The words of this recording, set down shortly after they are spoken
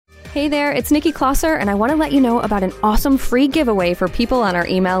Hey there, it's Nikki Klosser, and I want to let you know about an awesome free giveaway for people on our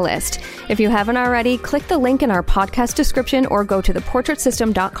email list. If you haven't already, click the link in our podcast description or go to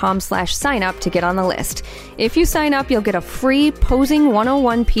theportraitsystem.com/sign-up to get on the list. If you sign up, you'll get a free Posing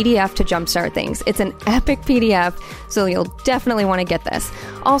 101 PDF to jumpstart things. It's an epic PDF, so you'll definitely want to get this.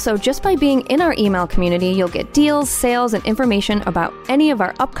 Also, just by being in our email community, you'll get deals, sales, and information about any of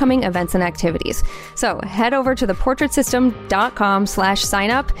our upcoming events and activities. So head over to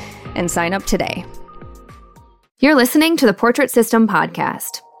theportraitsystem.com/sign-up and sign up today. You're listening to the Portrait System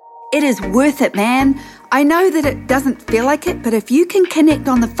podcast. It is worth it, man. I know that it doesn't feel like it, but if you can connect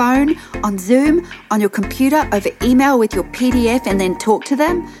on the phone, on Zoom, on your computer, over email with your PDF and then talk to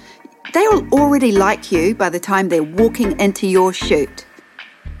them, they will already like you by the time they're walking into your shoot.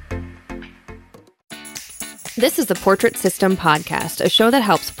 This is the Portrait System podcast, a show that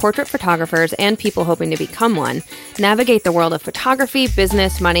helps portrait photographers and people hoping to become one navigate the world of photography,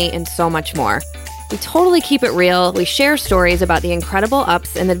 business, money, and so much more. We totally keep it real. We share stories about the incredible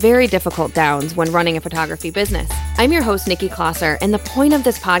ups and the very difficult downs when running a photography business. I'm your host, Nikki Klosser, and the point of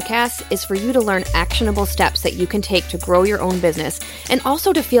this podcast is for you to learn actionable steps that you can take to grow your own business and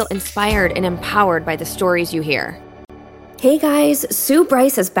also to feel inspired and empowered by the stories you hear. Hey guys, Sue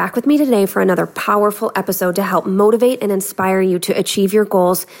Bryce is back with me today for another powerful episode to help motivate and inspire you to achieve your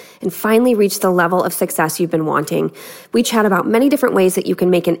goals and finally reach the level of success you've been wanting. We chat about many different ways that you can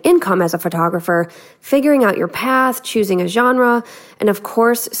make an income as a photographer, figuring out your path, choosing a genre, and of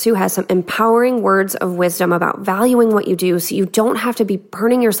course, Sue has some empowering words of wisdom about valuing what you do so you don't have to be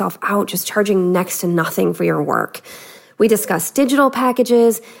burning yourself out just charging next to nothing for your work. We discuss digital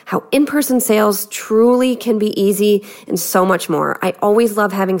packages, how in-person sales truly can be easy, and so much more. I always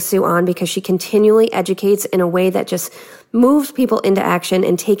love having Sue on because she continually educates in a way that just moves people into action,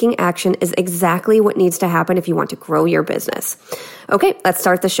 and taking action is exactly what needs to happen if you want to grow your business. Okay, let's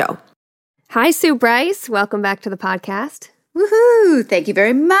start the show. Hi, Sue Bryce. Welcome back to the podcast. Woohoo! Thank you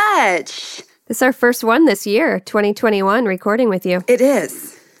very much. This is our first one this year, 2021, recording with you. It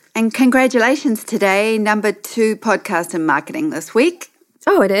is. And congratulations today, number 2 podcast in marketing this week.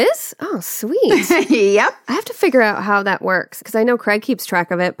 Oh, it is? Oh, sweet. Yep. I have to figure out how that works because I know Craig keeps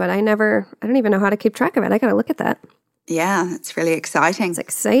track of it, but I don't even know how to keep track of it. I got to look at that. Yeah, it's really exciting. It's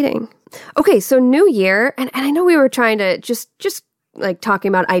exciting. Okay, so new year, and I know we were trying to just like talking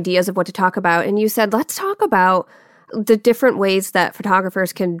about ideas of what to talk about, and you said, let's talk about the different ways that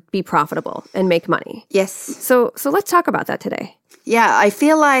photographers can be profitable and make money. Yes. So let's talk about that today. Yeah, I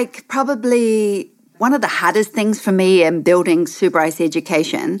feel like probably one of the hardest things for me in building Sue Bryce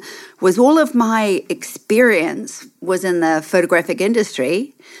Education was all of my experience was in the photographic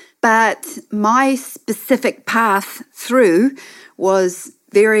industry, but my specific path through was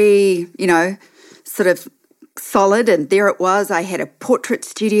very, sort of solid. And there it was. I had a portrait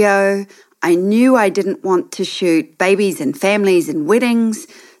studio. I knew I didn't want to shoot babies and families and weddings.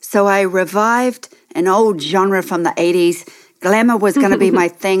 So I revived an old genre from the 80s. Glamour was going to be my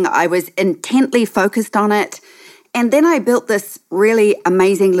thing. I was intently focused on it. And then I built this really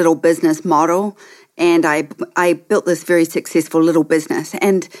amazing little business model. And I built this very successful little business.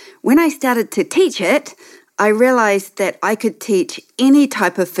 And when I started to teach it, I realized that I could teach any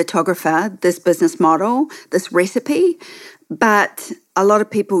type of photographer this business model, this recipe. But a lot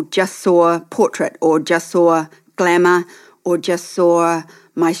of people just saw portrait or just saw glamour or just saw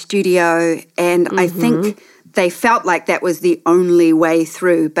my studio. And I think they felt like that was the only way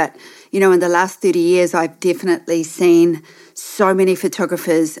through. But, in the last 30 years, I've definitely seen so many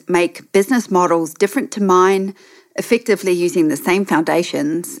photographers make business models different to mine, effectively using the same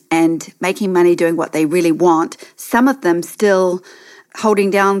foundations and making money doing what they really want. Some of them still holding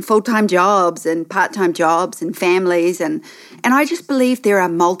down full-time jobs and part-time jobs and families. And I just believe there are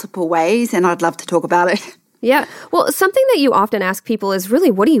multiple ways, and I'd love to talk about it. Yeah. Well, something that you often ask people is really,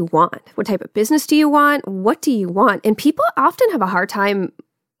 what do you want? What type of business do you want? What do you want? And people often have a hard time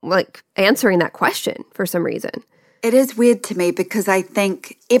answering that question for some reason. It is weird to me because I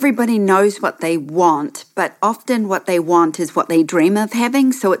think everybody knows what they want, but often what they want is what they dream of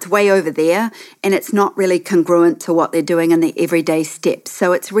having. So it's way over there and it's not really congruent to what they're doing in the everyday steps.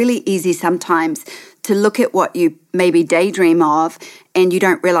 So it's really easy sometimes to look at what you maybe daydream of and you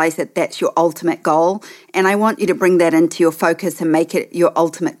don't realize that that's your ultimate goal. And I want you to bring that into your focus and make it your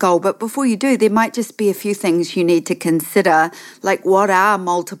ultimate goal. But before you do, there might just be a few things you need to consider, like what are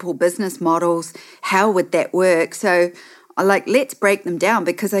multiple business models? How would that work? So let's break them down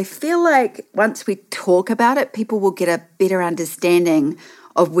because I feel like once we talk about it, people will get a better understanding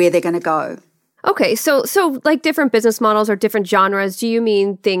of where they're going to go. Okay, so like different business models or different genres, do you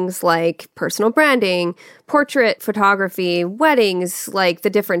mean things like personal branding, portrait photography, weddings, like the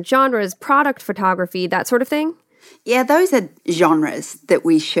different genres, product photography, that sort of thing? Yeah, those are genres that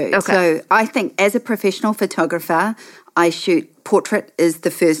we shoot. Okay. So I think as a professional photographer, I shoot portrait is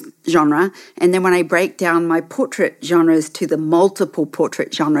the first genre. And then when I break down my portrait genres to the multiple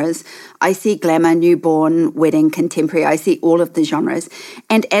portrait genres, I see glamour, newborn, wedding, contemporary. I see all of the genres.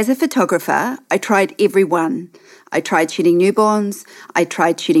 And as a photographer, I tried every one. I tried shooting newborns. I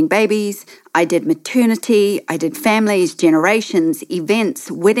tried shooting babies. I did maternity. I did families, generations,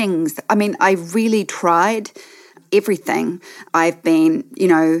 events, weddings. I mean, I really tried everything. I've been,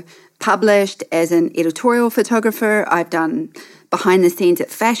 published as an editorial photographer. I've done behind the scenes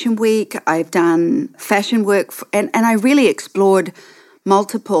at Fashion Week. I've done fashion work, and I really explored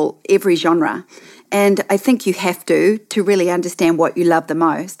every genre. And I think you have to really understand what you love the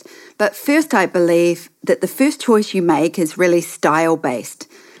most. But first, I believe that the first choice you make is really style-based,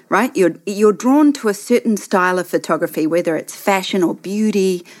 right? You're drawn to a certain style of photography, whether it's fashion or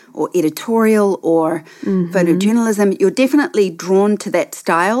beauty or editorial or photojournalism. You're definitely drawn to that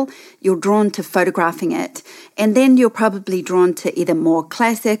style. You're drawn to photographing it. And then you're probably drawn to either more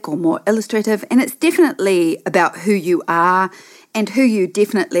classic or more illustrative. And it's definitely about who you are and who you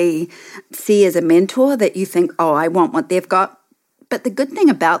definitely see as a mentor that you think, oh, I want what they've got. But the good thing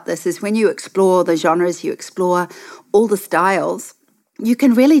about this is when you explore the genres, you explore all the styles, you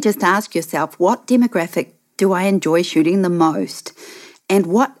can really just ask yourself, what demographic do I enjoy shooting the most? And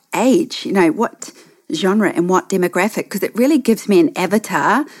what age, what genre and what demographic? Because it really gives me an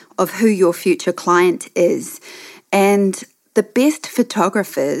avatar of who your future client is. And the best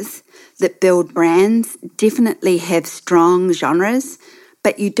photographers that build brands definitely have strong genres,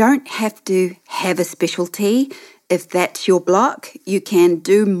 but you don't have to have a specialty. If that's your block, you can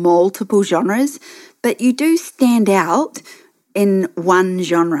do multiple genres, but you do stand out in one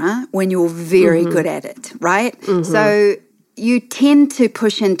genre when you're very good at it, right? So you tend to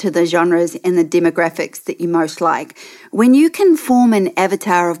push into the genres and the demographics that you most like. When you can form an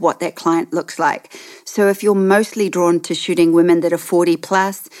avatar of what that client looks like, so if you're mostly drawn to shooting women that are 40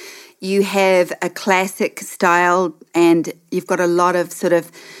 plus, you have a classic style and you've got a lot of sort of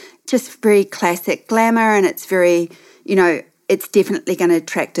just very classic glamour, and it's very, it's definitely going to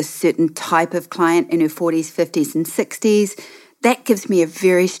attract a certain type of client in her 40s, 50s, and 60s. That gives me a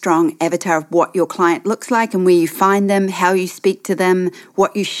very strong avatar of what your client looks like and where you find them, how you speak to them,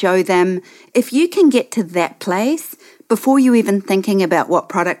 what you show them. If you can get to that place before you even thinking about what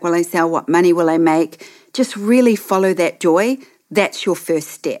product will I sell, what money will I make, just really follow that joy. That's your first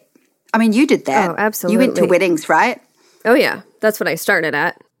step. I mean, you did that. Oh, absolutely. You went to weddings, right? Oh, yeah. That's what I started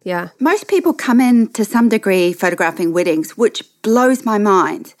at. Yeah. Most people come in to some degree photographing weddings, which blows my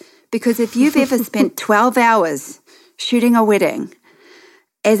mind. Because if you've ever spent 12 hours shooting a wedding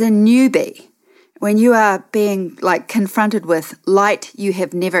as a newbie, when you are being confronted with light you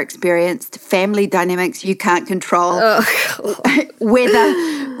have never experienced, family dynamics you can't control, weather,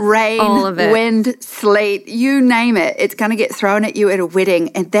 rain, all of it, wind, sleet, you name it, it's going to get thrown at you at a wedding.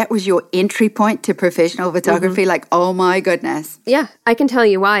 And that was your entry point to professional photography. Oh my goodness. Yeah, I can tell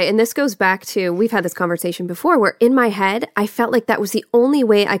you why. And this goes back to, we've had this conversation before, where in my head, I felt like that was the only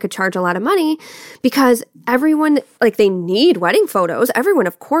way I could charge a lot of money, because everyone, they need wedding photos. Everyone,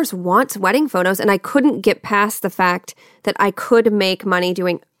 of course, wants wedding photos. And I couldn't get past the fact that I could make money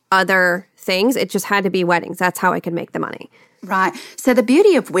doing other things. It just had to be weddings. That's how I could make the money. Right. So the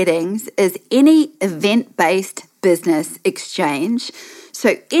beauty of weddings is any event-based business exchange.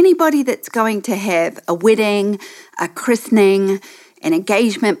 So anybody that's going to have a wedding, a christening, an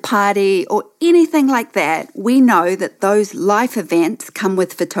engagement party, or anything like that, we know that those life events come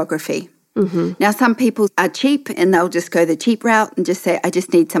with photography. Now, some people are cheap and they'll just go the cheap route and just say, I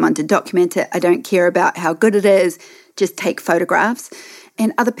just need someone to document it. I don't care about how good it is. Just take photographs.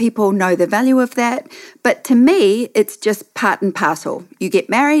 And other people know the value of that. But to me, it's just part and parcel. You get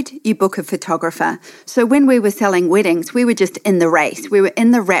married, you book a photographer. So when we were selling weddings, we were just in the race. We were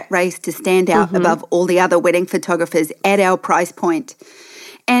in the rat race to stand out above all the other wedding photographers at our price point.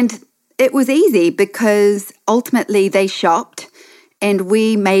 And it was easy because ultimately they shopped. And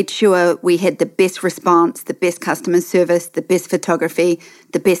we made sure we had the best response, the best customer service, the best photography,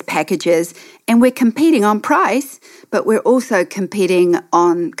 the best packages. And we're competing on price, but we're also competing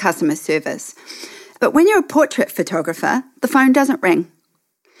on customer service. But when you're a portrait photographer, the phone doesn't ring,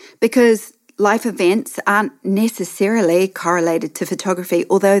 because life events aren't necessarily correlated to photography,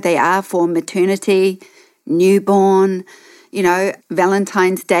 although they are for maternity, newborn.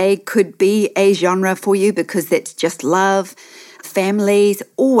 Valentine's Day could be a genre for you because that's just love. Families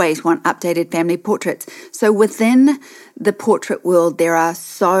always want updated family portraits. So within the portrait world, there are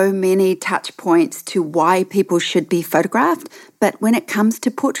so many touch points to why people should be photographed. But when it comes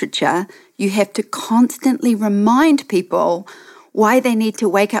to portraiture, you have to constantly remind people why they need to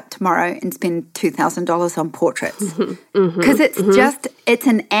wake up tomorrow and spend $2,000 on portraits. Because it's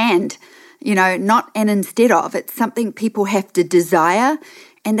an and, not an instead of. It's something people have to desire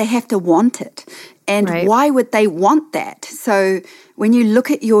and they have to want it. And why would they want that? So when you look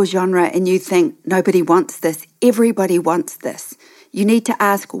at your genre and you think nobody wants this, everybody wants this, you need to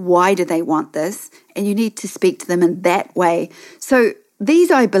ask why do they want this, and you need to speak to them in that way. So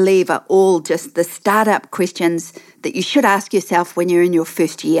these, I believe, are all just the startup questions that you should ask yourself when you're in your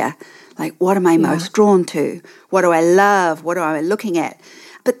first year. Like, what am I most drawn to? What do I love? What am I looking at?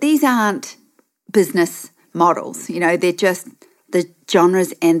 But these aren't business models. They're just the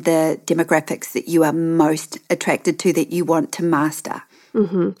genres and the demographics that you are most attracted to, that you want to master.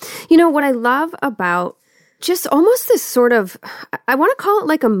 What I love about just almost this sort of, I want to call it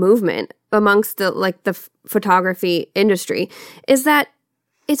like a movement amongst the photography industry, is that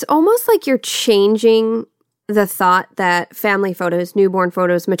it's almost like you're changing the thought that family photos, newborn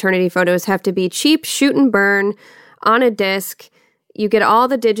photos, maternity photos have to be cheap, shoot and burn on a disc. You get all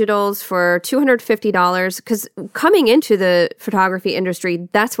the digitals for $250, because coming into the photography industry,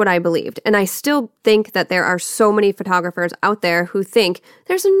 that's what I believed. And I still think that there are so many photographers out there who think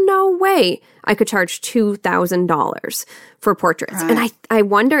there's no way I could charge $2,000 for portraits. Right. And I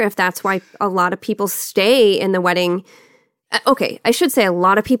wonder if that's why a lot of people stay in the wedding. Okay, I should say a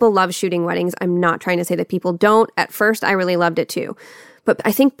lot of people love shooting weddings. I'm not trying to say that people don't. At first, I really loved it too. But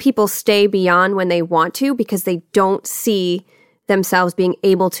I think people stay beyond when they want to because they don't see themselves being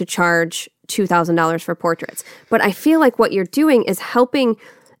able to charge $2,000 for portraits. But I feel like what you're doing is helping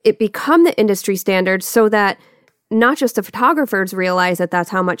it become the industry standard so that not just the photographers realize that that's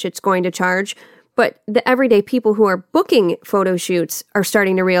how much it's going to charge, but the everyday people who are booking photo shoots are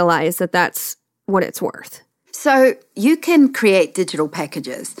starting to realize that that's what it's worth. So you can create digital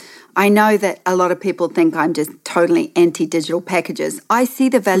packages. I know that a lot of people think I'm just totally anti-digital packages. I see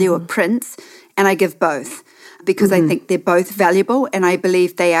the value of prints, and I give both, because I think they're both valuable and I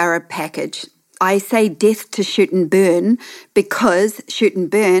believe they are a package. I say death to shoot and burn because shoot and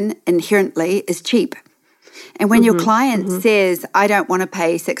burn inherently is cheap. And when your client says, I don't want to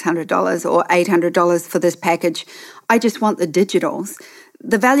pay $600 or $800 for this package, I just want the digitals,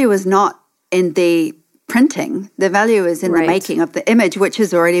 the value is not in the printing. The value is in the making of the image, which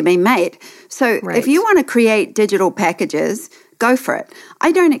has already been made. So if you want to create digital packages, go for it.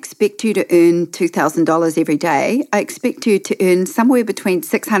 I don't expect you to earn $2,000 every day. I expect you to earn somewhere between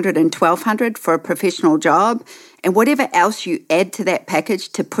 $600 and $1,200 for a professional job. And whatever else you add to that package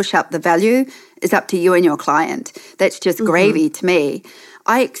to push up the value is up to you and your client. That's just gravy to me.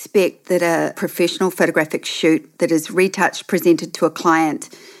 I expect that a professional photographic shoot that is retouched, presented to a client,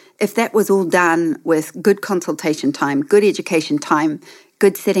 if that was all done with good consultation time, good education time,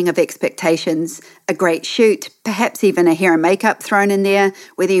 good setting of expectations, a great shoot, perhaps even a hair and makeup thrown in there,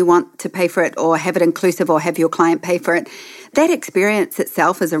 whether you want to pay for it or have it inclusive or have your client pay for it. That experience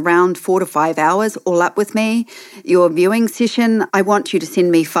itself is around 4 to 5 hours, all up with me. Your viewing session, I want you to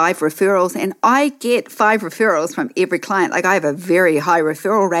send me 5 referrals, and I get 5 referrals from every client. Like, I have a very high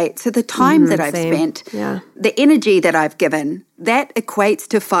referral rate. So the time that I've spent, the energy that I've given, that equates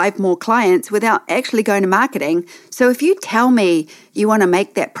to 5 more clients without actually going to marketing. So if you tell me you want to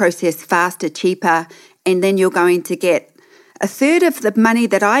make that process faster, cheaper, and then you're going to get a third of the money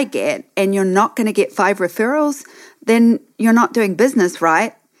that I get and you're not going to get 5 referrals, then you're not doing business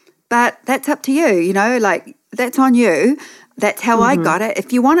right. But that's up to you, that's on you. That's how I got it.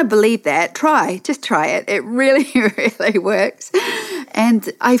 If you want to believe that, just try it. It really, really works. And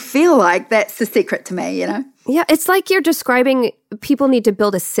I feel like that's the secret to me, Yeah, it's like you're describing people need to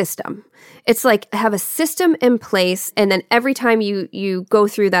build a system. It's like have a system in place, and then every time you go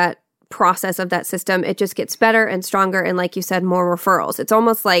through that process of that system, it just gets better and stronger, and like you said, more referrals. It's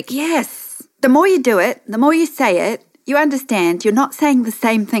almost like... Yes. The more you do it, the more you say it, you understand you're not saying the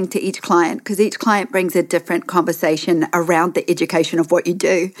same thing to each client, because each client brings a different conversation around the education of what you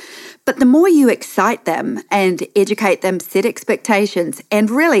do. But the more you excite them and educate them, set expectations, and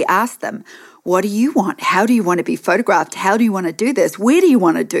really ask them, what do you want? How do you want to be photographed? How do you want to do this? Where do you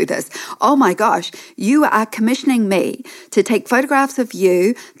want to do this? Oh my gosh, you are commissioning me to take photographs of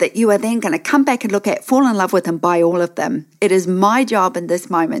you that you are then going to come back and look at, fall in love with, and buy all of them. It is my job in this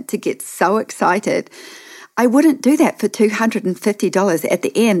moment to get so excited. I wouldn't do that for $250 at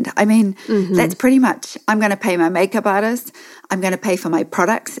the end. I mean, that's pretty much, I'm going to pay my makeup artist, I'm going to pay for my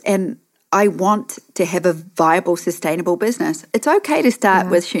products, and I want to have a viable, sustainable business. It's okay to start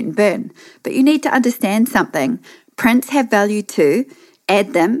with shoot and burn, but you need to understand something. Prints have value too.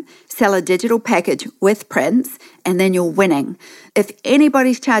 Add them, sell a digital package with prints, and then you're winning. If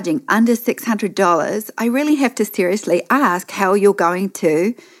anybody's charging under $600, I really have to seriously ask how you're going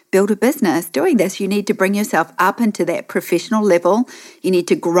to build a business doing this. You need to bring yourself up into that professional level. You need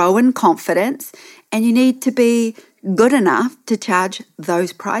to grow in confidence, and you need to be good enough to charge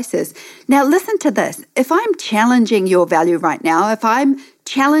those prices. Now, listen to this. If I'm challenging your value right now, if I'm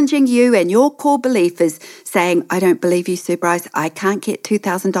challenging you and your core belief is saying, I don't believe you, Sue Bryce, I can't get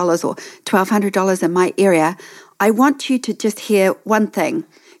 $2,000 or $1,200 in my area, I want you to just hear one thing.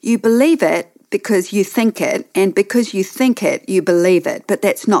 You believe it because you think it, and because you think it, you believe it, but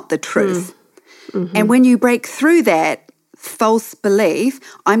that's not the truth. Mm-hmm. And when you break through that false belief,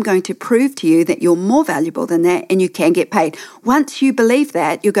 I'm going to prove to you that you're more valuable than that and you can get paid. Once you believe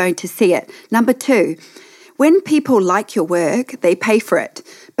that, you're going to see it. Number 2, when people like your work, they pay for it,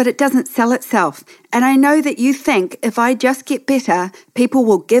 but it doesn't sell itself. And I know that you think if I just get better, people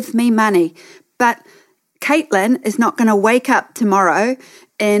will give me money. But Caitlin is not going to wake up tomorrow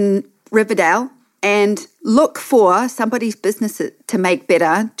in Riverdale and look for somebody's business to make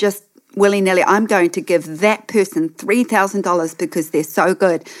better just willy-nilly. I'm going to give that person $3,000 because they're so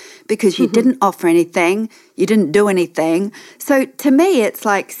good, because you didn't offer anything, you didn't do anything. So to me, it's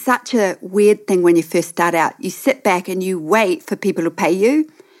like such a weird thing when you first start out. You sit back and you wait for people to pay you,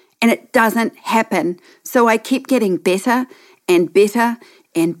 and it doesn't happen. So I keep getting better and better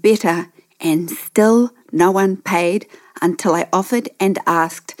and better, and still no one paid until I offered and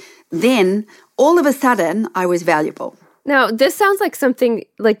asked. Then all of a sudden, I was valuable. Now, this sounds like something,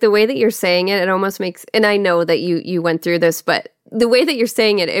 like the way that you're saying it, it almost makes, and I know that you went through this, but the way that you're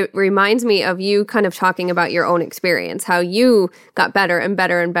saying it, it reminds me of you kind of talking about your own experience, how you got better and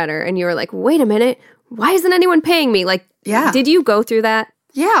better and better, and you were like, wait a minute, why isn't anyone paying me? Like, did you go through that?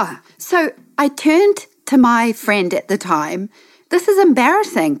 Yeah. So I turned to my friend at the time. This is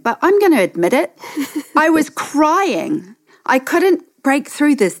embarrassing, but I'm going to admit it. I was crying. I couldn't break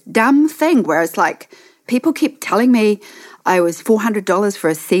through this dumb thing where it's like, people kept telling me I was $400 for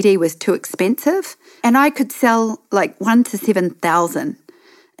a CD was too expensive, and I could sell like 1 to 7,000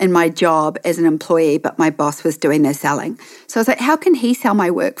 in my job as an employee, but my boss was doing their selling. So I was like, how can he sell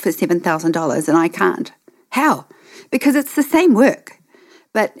my work for $7,000 and I can't? How? Because it's the same work,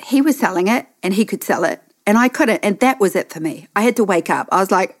 but he was selling it and he could sell it and I couldn't, and that was it for me. I had to wake up. I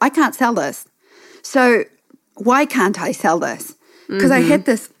was like, I can't sell this. So why can't I sell this? Because I had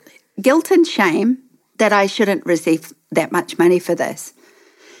this guilt and shame that I shouldn't receive that much money for this.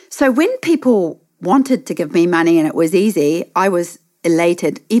 So when people wanted to give me money and it was easy, I was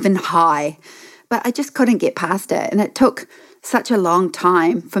elated, even high, but I just couldn't get past it. And it took such a long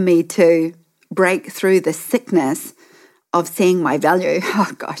time for me to break through the sickness of seeing my value.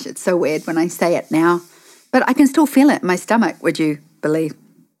 Oh gosh, it's so weird when I say it now, but I can still feel it in my stomach, would you believe?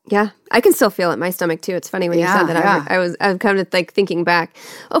 Yeah, I can still feel it in my stomach too. It's funny when you said that. I'm kind of like thinking back.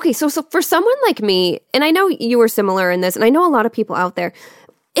 Okay, so for someone like me, and I know you were similar in this, and I know a lot of people out there,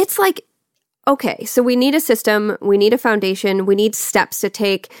 it's like, okay, so we need a system, we need a foundation, we need steps to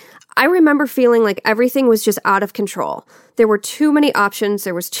take. I remember feeling like everything was just out of control. There were too many options.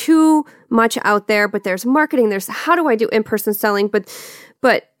 There was too much out there, but there's marketing. There's how do I do in-person selling? But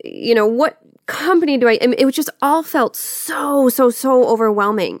you know, what company do I mean, it just all felt so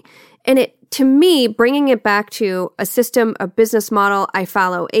overwhelming. And it, to me, bringing it back to a system, a business model, I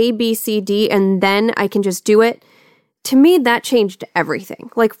follow A, B, C, D, and then I can just do it. To me, that changed everything.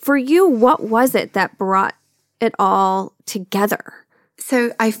 Like for you, what was it that brought it all together?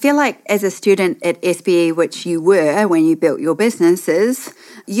 So I feel like as a student at SBE, which you were when you built your businesses,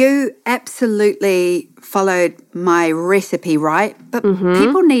 you absolutely followed my recipe, right? But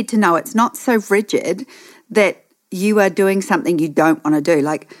people need to know it's not so rigid that you are doing something you don't want to do.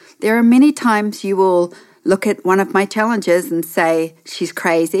 Like there are many times you will look at one of my challenges and say, she's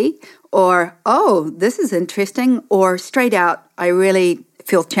crazy, or, oh, this is interesting, or straight out, I really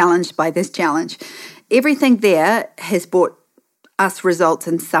feel challenged by this challenge. Everything there has brought us results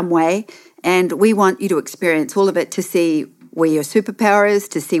in some way, and we want you to experience all of it to see where your superpower is,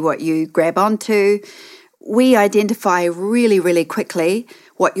 to see what you grab onto. We identify really, really quickly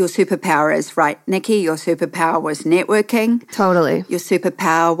what your superpower is, right? Nikki, your superpower was networking. Totally. Your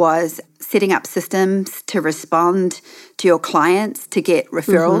superpower was setting up systems to respond to your clients, to get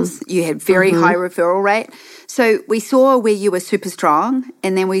referrals. You had very high referral rate. So we saw where you were super strong,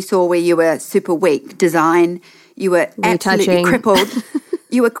 and then we saw where you were super weak. Design, you were absolutely crippled.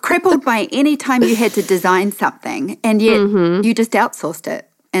 You were crippled by any time you had to design something, and yet you just outsourced it.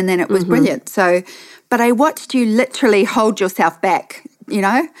 And then it was brilliant. So, but I watched you literally hold yourself back, you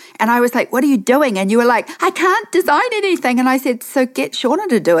know? And I was like, what are you doing? And you were like, I can't design anything. And I said, so get Shauna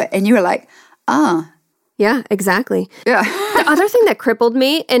to do it. And you were like, Yeah, exactly. Yeah. The other thing that crippled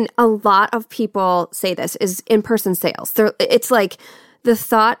me, and a lot of people say this, is in-person sales. It's like the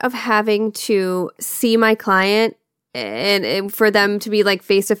thought of having to see my client and for them to be like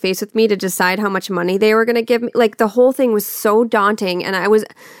face to face with me to decide how much money they were going to give me, like the whole thing was so daunting. And that was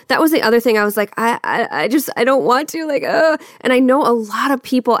the other thing. I was like, I don't want to, like, and I know a lot of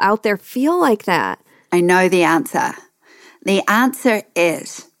people out there feel like that. I know the answer. The answer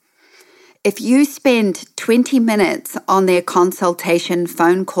is, if you spend 20 minutes on their consultation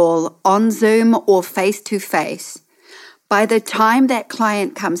phone call on Zoom or face to face, by the time that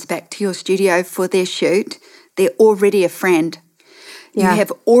client comes back to your studio for their shoot, they're already a friend. Yeah. You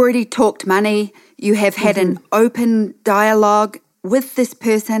have already talked money. You have had an open dialogue with this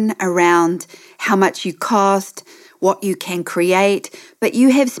person around how much you cost, what you can create, but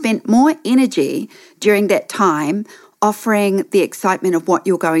you have spent more energy during that time offering the excitement of what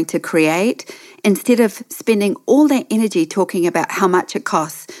you're going to create instead of spending all that energy talking about how much it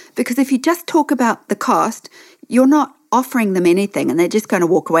costs. Because if you just talk about the cost, you're not offering them anything and they're just going to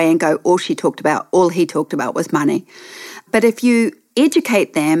walk away and go, all he talked about was money. But if you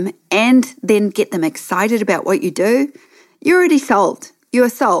educate them and then get them excited about what you do, you're already sold. You are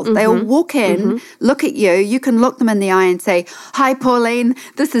sold. They'll walk in, look at you. You can look them in the eye and say, hi, Pauline,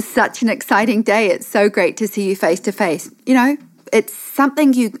 this is such an exciting day. It's so great to see you face to face. You know, it's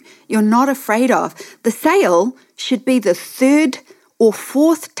something you're not afraid of. The sale should be the third or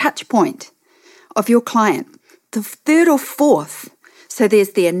fourth touch point of your client. The third or fourth. So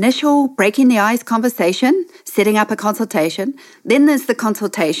there's the initial breaking the ice conversation, setting up a consultation. Then there's the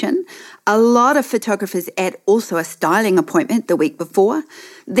consultation. A lot of photographers add also a styling appointment the week before.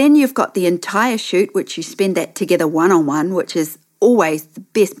 Then you've got the entire shoot, which you spend that together one-on-one, which is always the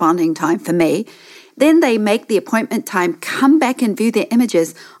best bonding time for me. Then they make the appointment time, come back and view their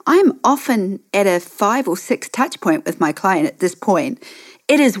images. I'm often at a 5 or 6 touch point with my client at this point.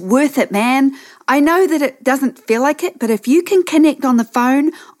 It is worth it, man. I know that it doesn't feel like it, but if you can connect on the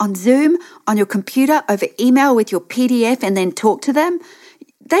phone, on Zoom, on your computer, over email with your PDF and then talk to them,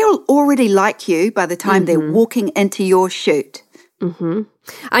 they'll already like you by the time they're walking into your shoot.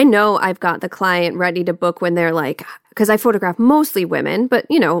 I know I've got the client ready to book when they're like, because I photograph mostly women, but,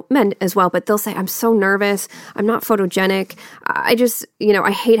 you know, men as well. But they'll say, I'm so nervous. I'm not photogenic. I just, you know,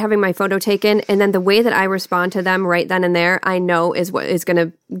 I hate having my photo taken. And then the way that I respond to them right then and there, I know is what is going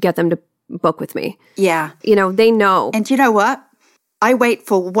to get them to book with me. Yeah. You know, they know. And you know what? I wait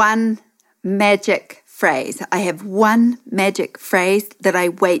for one magic phrase. I have one magic phrase that I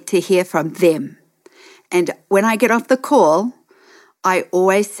wait to hear from them. And when I get off the call, I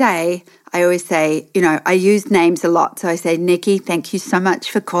always say, you know, I use names a lot. So I say, Nikki, thank you so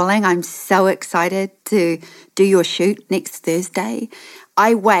much for calling. I'm so excited to do your shoot next Thursday.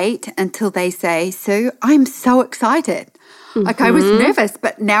 I wait until they say, Sue, I'm so excited. Like I was nervous,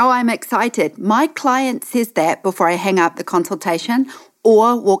 but now I'm excited. My client says that before I hang up the consultation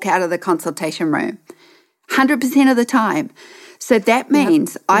or walk out of the consultation room, 100% of the time. So that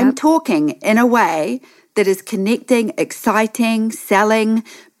means I'm talking in a way that is connecting, exciting, selling,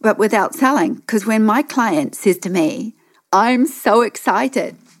 but without selling. Because when my client says to me, I'm so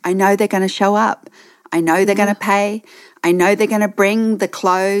excited, I know they're going to show up. I know they're going to pay. I know they're going to bring the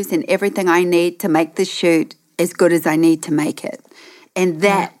clothes and everything I need to make the shoot as good as I need to make it. And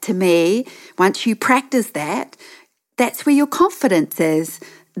that, to me, once you practice that, that's where your confidence is.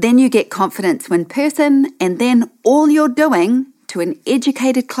 Then you get confidence in person, and then all you're doing to an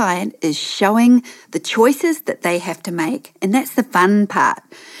educated client is showing the choices that they have to make. And that's the fun part.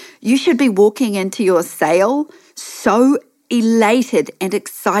 You should be walking into your sale so elated and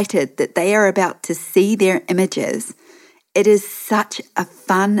excited that they are about to see their images. It is such a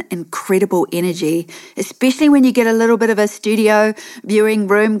fun, incredible energy, especially when you get a little bit of a studio viewing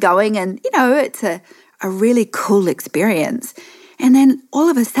room going and, you know, it's a really cool experience. And then all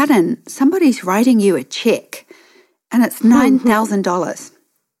of a sudden, somebody's writing you a check and it's $9,000.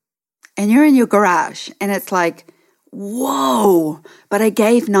 And you're in your garage and it's like, whoa, but I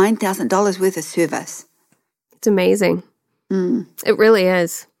gave $9,000 worth of service. It's amazing. It really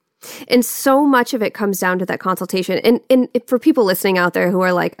is. And so much of it comes down to that consultation. And for people listening out there who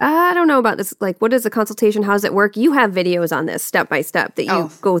are like, I don't know about this, like, what is a consultation? How does it work? You have videos on this step by step that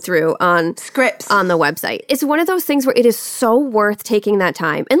you go through on scripts on the website. It's one of those things where it is so worth taking that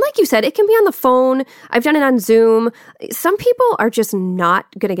time. And like you said, it can be on the phone. I've done it on Zoom. Some people are just not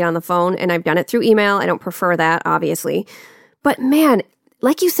going to get on the phone, and I've done it through email. I don't prefer that, obviously. But man,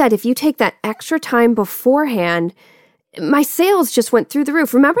 like you said, if you take that extra time beforehand, my sales just went through the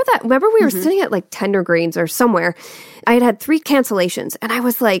roof. Remember we were sitting at like Tender Greens or somewhere. I had 3 cancellations and I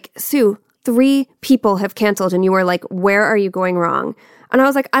was like, Sue, 3 people have canceled. And you were like, where are you going wrong? And I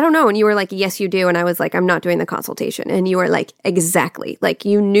was like, I don't know. And you were like, yes, you do. And I was like, I'm not doing the consultation. And you were like, exactly. Like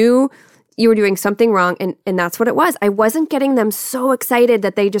you knew you were doing something wrong. And that's what it was. I wasn't getting them so excited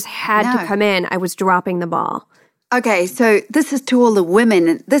that they just had to come in. I was dropping the ball. Okay, so this is to all the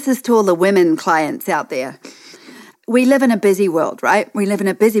women. This is to all the women clients out there. We live in a busy world, right? We live in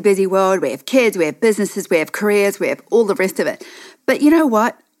a busy, busy world. We have kids, we have businesses, we have careers, we have all the rest of it. But you know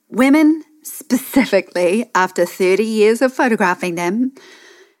what? Women, specifically, after 30 years of photographing them,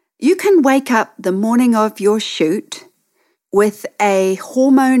 you can wake up the morning of your shoot with a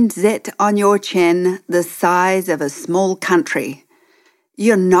hormone zit on your chin the size of a small country.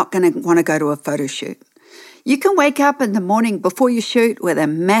 You're not going to want to go to a photo shoot. You can wake up in the morning before you shoot with a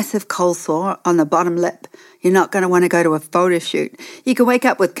massive cold sore on the bottom lip. You're not going to want to go to a photo shoot. You can wake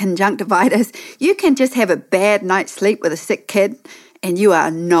up with conjunctivitis. You can just have a bad night's sleep with a sick kid, and you are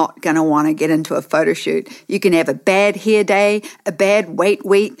not going to want to get into a photo shoot. You can have a bad hair day, a bad weight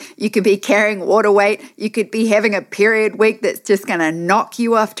week. You could be carrying water weight. You could be having a period week that's just going to knock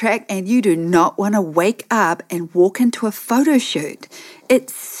you off track, and you do not want to wake up and walk into a photo shoot.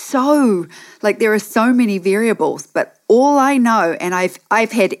 It's so, like, there are so many variables, but all I know, and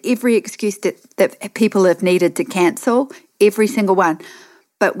I've had every excuse that people have needed to cancel, every single one.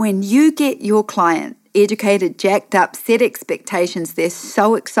 But when you get your client educated, jacked up, set expectations, they're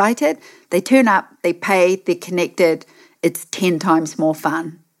so excited, they turn up, they pay, they're connected, it's 10 times more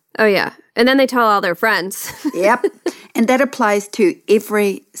fun. Oh, yeah. And then they tell all their friends. Yep. And that applies to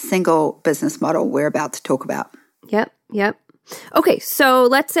every single business model we're about to talk about. Yep. Okay, so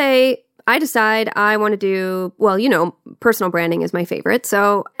let's say I decide I want to do, well, you know, personal branding is my favorite.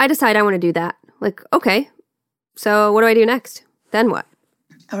 So I decide I want to do that. Like, okay, so what do I do next? Then what?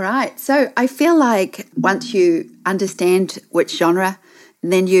 All right. So I feel like once you understand which genre,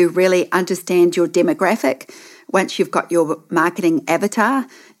 then you really understand your demographic. Once you've got your marketing avatar,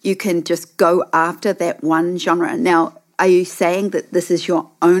 you can just go after that one genre. Now, are you saying that this is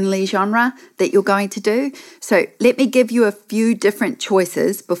your only genre that you're going to do? So let me give you a few different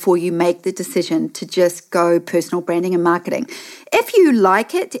choices before you make the decision to just go personal branding and marketing. If you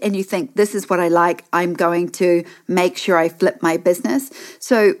like it and you think this is what I like, I'm going to make sure I flip my business.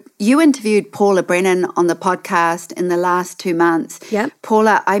 So you interviewed Paula Brennan on the podcast in the last 2 months. Yep.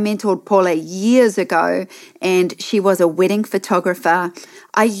 Paula, I mentored Paula years ago, and she was a wedding photographer.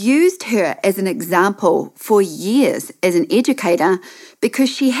 I used her as an example for years as an educator because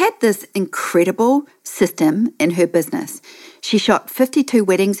she had this incredible system in her business. She shot 52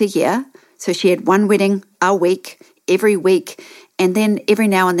 weddings a year, so she had one wedding a week, every week, and then every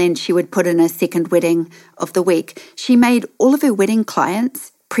now and then she would put in a second wedding of the week. She made all of her wedding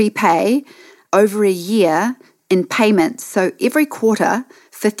clients prepay over a year in payments. So every quarter,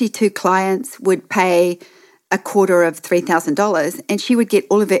 52 clients would pay a quarter of $3,000, and she would get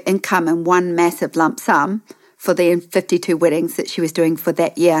all of her income in one massive lump sum for the 52 weddings that she was doing for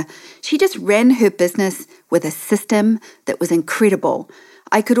that year. She just ran her business with a system that was incredible.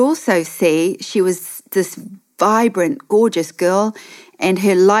 I could also see she was this vibrant, gorgeous girl, and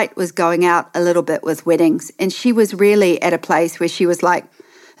her light was going out a little bit with weddings. And she was really at a place where she was like,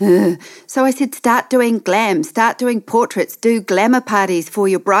 ugh. So I said, start doing glam, start doing portraits, do glamour parties for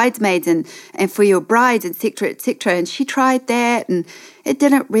your bridesmaids and for your brides, etc., etc. And she tried that, and it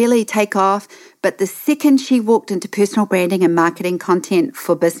didn't really take off. But the second she walked into personal branding and marketing content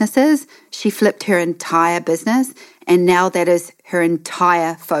for businesses, she flipped her entire business. And now that is her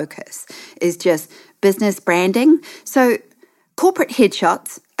entire focus, is just business branding. So corporate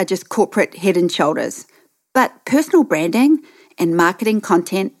headshots are just corporate head and shoulders. But personal branding and marketing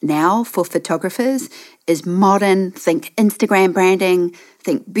content now for photographers is modern. Think Instagram branding,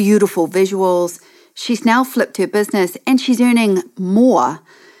 think beautiful visuals. She's now flipped her business and she's earning more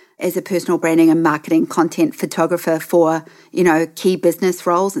as a personal branding and marketing content photographer for, you know, key business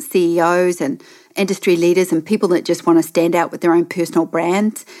roles and CEOs and industry leaders and people that just want to stand out with their own personal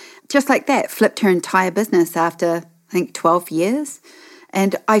brands. Just like that, flipped her entire business after, I think, 12 years.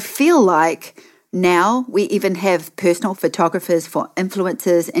 And I feel like now we even have personal photographers for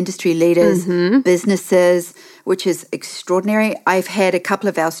influencers, industry leaders, businesses, which is extraordinary. I've had a couple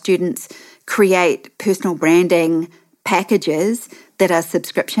of our students create personal branding packages that are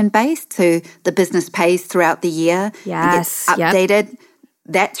subscription-based, so the business pays throughout the year. Yes. And gets updated. Yep.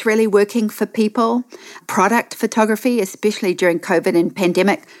 That's really working for people. Product photography, especially during COVID and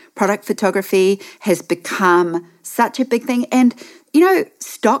pandemic, product photography has become such a big thing. And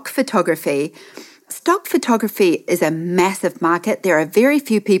stock photography. Stock photography is a massive market. There are very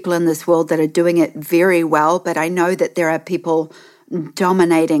few people in this world that are doing it very well, but I know that there are people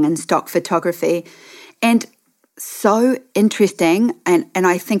dominating in stock photography. And so interesting, and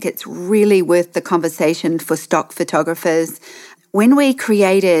I think it's really worth the conversation for stock photographers. When we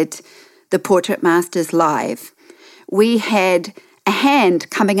created the Portrait Masters Live, we had a hand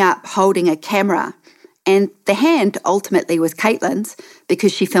coming up holding a camera. And the hand ultimately was Caitlin's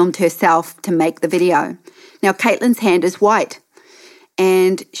because she filmed herself to make the video. Now, Caitlin's hand is white.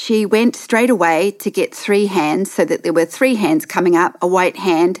 And she went straight away to get 3 hands so that there were 3 hands coming up, a white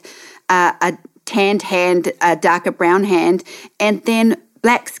hand, a tanned hand, a darker brown hand, and then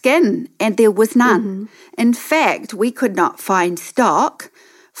black skin. And there was none. Mm-hmm. In fact, we could not find stock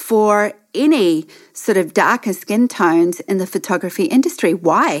for any sort of darker skin tones in the photography industry.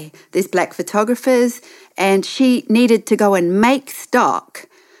 Why? There's black photographers, and she needed to go and make stock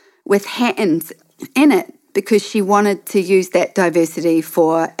with hands in it because she wanted to use that diversity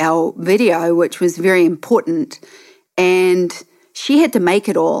for our video, which was very important. And she had to make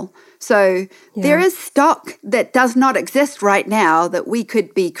it all. So there is stock that does not exist right now that we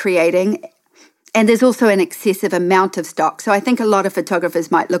could be creating. And there's also an excessive amount of stock. So I think a lot of photographers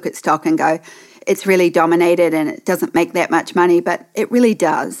might look at stock and go, it's really dominated and it doesn't make that much money. But it really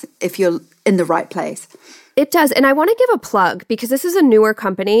does if you're in the right place. It does. And I want to give a plug because this is a newer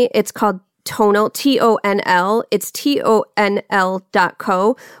company. It's called Tonal, Tonl. It's tonl.co.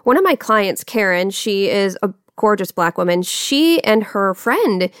 One of my clients, Karen, she is a gorgeous Black woman. She and her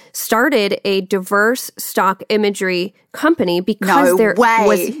friend started a diverse stock imagery company because there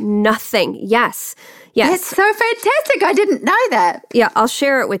was nothing. Yes. That's so fantastic. I didn't know that. Yeah, I'll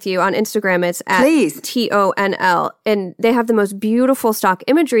share it with you on Instagram. It's at Tonl. And they have the most beautiful stock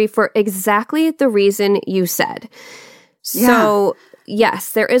imagery for exactly the reason you said. So,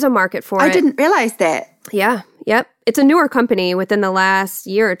 yes, there is a market for it. I didn't realize that. Yeah. Yep. It's a newer company within the last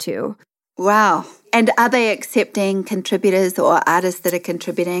year or two. Wow. And are they accepting contributors or artists that are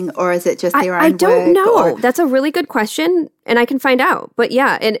contributing, or is it just their own work? I don't know. That's a really good question, and I can find out. But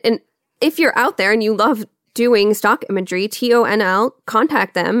yeah, and if you're out there and you love doing stock imagery, Tonl,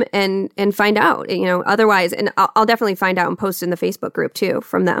 contact them and find out. Otherwise, and I'll definitely find out and post in the Facebook group too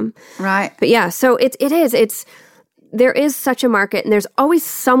from them. Right. But yeah, so there is such a market, and there's always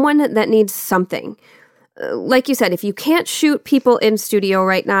someone that needs something. Like you said, if you can't shoot people in studio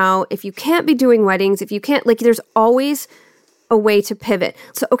right now, if you can't be doing weddings, if you can't, there's always a way to pivot.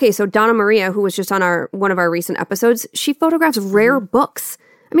 So Donna Maria, who was just on one of our recent episodes, she photographs rare books.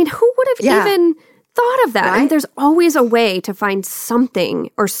 I mean, who would have even thought of that? Right? I mean, there's always a way to find something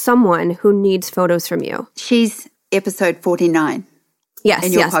or someone who needs photos from you. She's episode 49. Yes,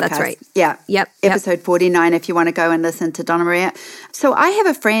 that's right. Yeah. Yep. Episode 49, if you want to go and listen to Donna Maria. So I have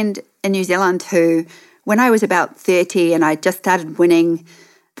a friend in New Zealand who, when I was about 30 and I just started winning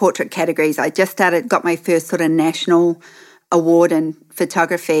portrait categories, I just got my first sort of national award in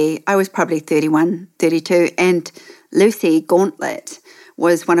photography. I was probably 31, 32. And Lucy Gauntlet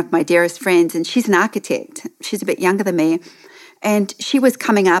was one of my dearest friends, and she's an architect. She's a bit younger than me. And she was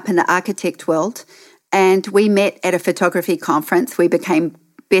coming up in the architect world. And we met at a photography conference. We became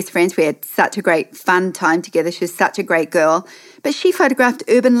best friends. We had such a great fun time together. She was such a great girl. But she photographed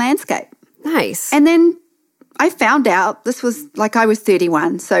urban landscape. Nice. And then I found out, this was I was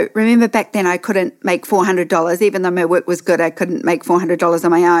 31. So remember back then I couldn't make $400. Even though my work was good, I couldn't make $400 on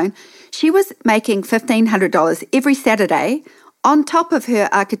my own. She was making $1,500 every Saturday on top of her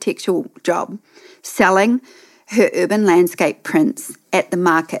architectural job, selling her urban landscape prints at the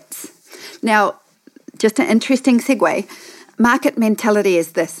markets. Now, just an interesting segue. Market mentality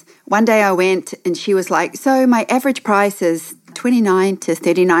is this. One day I went and she was like, so my average price is $29 to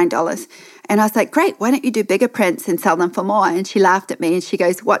 $39. And I was like, great, why don't you do bigger prints and sell them for more? And she laughed at me and she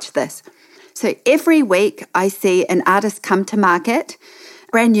goes, watch this. So every week I see an artist come to market,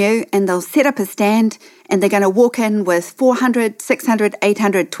 brand new, and they'll set up a stand and they're going to walk in with $400, $600,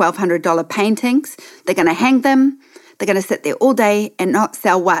 $800, $1,200 paintings. They're going to hang them. They're going to sit there all day and not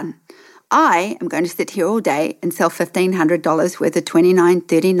sell one. I am going to sit here all day and sell $1,500 worth of $29,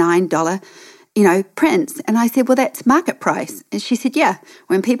 $39 prints. And I said, well, that's market price. And she said, yeah,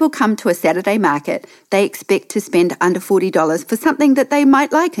 when people come to a Saturday market, they expect to spend under $40 for something that they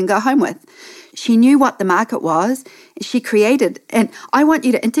might like and go home with. She knew what the market was. She created, and I want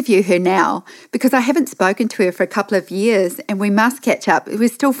you to interview her now because I haven't spoken to her for a couple of years and we must catch up. We're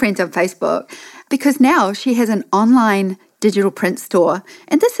still friends on Facebook because now she has an online digital print store.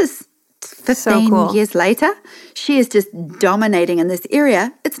 And this is 15 years later, she is just dominating in this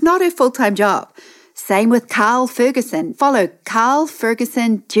area. It's not her full-time job. Same with Carl Ferguson. Follow Carl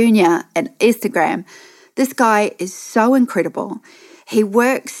Ferguson Jr. on Instagram. This guy is so incredible. He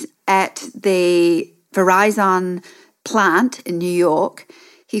works at the Verizon plant in New York.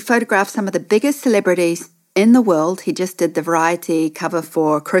 He photographed some of the biggest celebrities in the world. He just did the Variety cover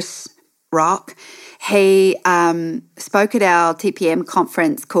for Chris Rock. He spoke at our TPM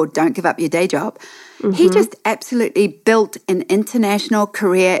conference called Don't Give Up Your Day Job. He just absolutely built an international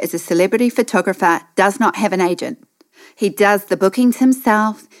career as a celebrity photographer, does not have an agent. He does the bookings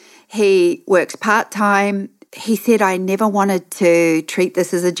himself. He works part-time. He said, I never wanted to treat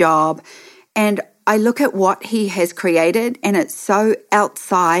this as a job. And I look at what he has created, and it's so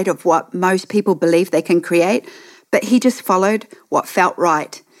outside of what most people believe they can create, but he just followed what felt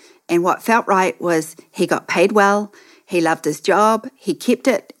right. And what felt right was he got paid well, he loved his job, he kept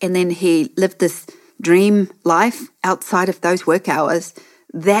it, and then he lived this dream life outside of those work hours.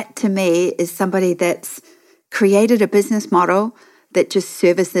 That to me is somebody that's created a business model that just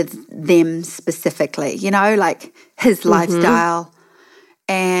services them specifically, you know, like his lifestyle.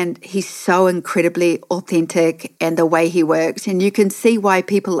 And he's so incredibly authentic and the way he works. And you can see why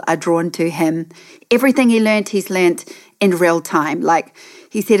people are drawn to him. Everything he's learned in real time. Like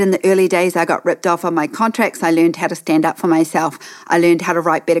he said, in the early days, I got ripped off on my contracts. I learned how to stand up for myself. I learned how to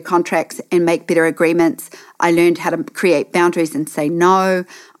write better contracts and make better agreements. I learned how to create boundaries and say no.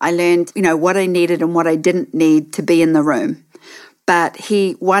 I learned, you know, what I needed and what I didn't need to be in the room. But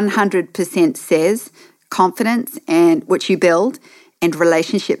he 100% says confidence, and which you build, and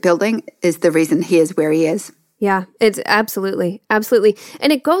relationship building is the reason he is where he is. Yeah, it's absolutely.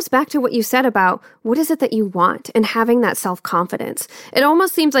 And it goes back to what you said about what is it that you want and having that self-confidence. It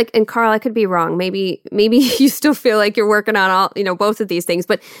almost seems like, and Carl, I could be wrong. Maybe you still feel like you're working on all, you know, both of these things,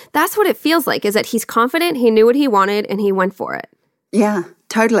 but that's what it feels like, is that he's confident, he knew what he wanted, and he went for it. Yeah,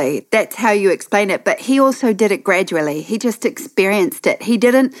 totally. That's how you explain it. But he also did it gradually. He just experienced it. He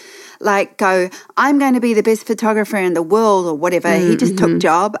didn't like go, I'm going to be the best photographer in the world or whatever. He just took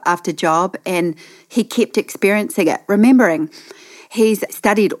job after job and he kept experiencing it. Remembering, he's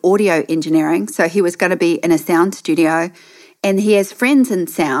studied audio engineering, so he was going to be in a sound studio, and he has friends in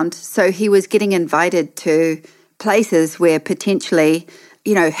sound, so he was getting invited to places where potentially,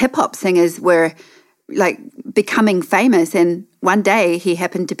 you know, hip-hop singers were like becoming famous. And one day he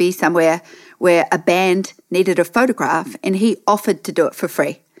happened to be somewhere where a band needed a photograph and he offered to do it for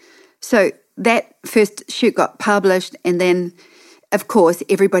free. So that first shoot got published, and then, of course,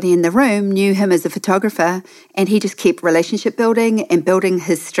 everybody in the room knew him as a photographer, and he just kept relationship building and building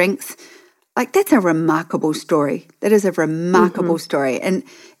his strengths. Like, that's a remarkable story. That is a remarkable story. And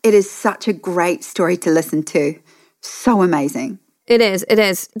it is such a great story to listen to. So amazing. It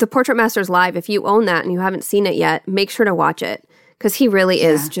is. The Portrait Masters Live, if you own that and you haven't seen it yet, make sure to watch it, because he really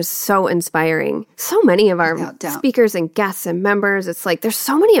is just so inspiring. So many of our speakers and guests and members, it's like there's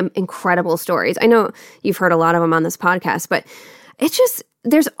so many incredible stories. I know you've heard a lot of them on this podcast, but it's just,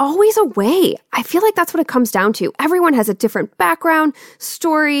 there's always a way. I feel like that's what it comes down to. Everyone has a different background,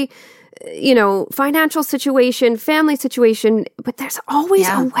 story, you know, financial situation, family situation, but there's always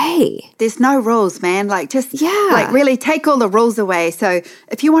a way. There's no rules, man. Like, just like really take all the rules away. So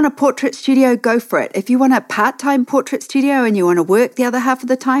if you want a portrait studio, go for it. If you want a part-time portrait studio and you want to work the other half of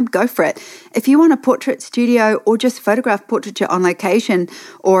the time, go for it. If you want a portrait studio or just photograph portraiture on location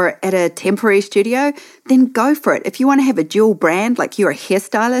or at a temporary studio, then go for it. If you want to have a dual brand, like you're a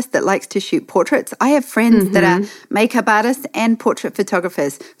hairstylist that likes to shoot portraits, I have friends that are makeup artists and portrait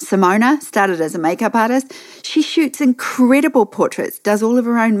photographers. Simona started as a makeup artist. She shoots incredible portraits, does all of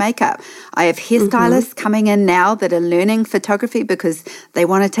her own makeup. I have hairstylists coming in now that are learning photography because they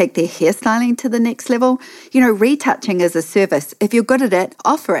want to take their hairstyling to the next level. You know, retouching is a service. If you're good at it,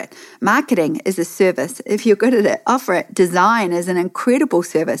 offer it. Marketing is a service. If you're good at it, offer it. Design is an incredible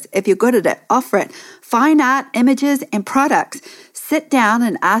service. If you're good at it, offer it. Fine art, images, and products. Sit down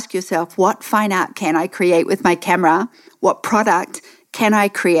and ask yourself, what fine art can I create with my camera? What product can I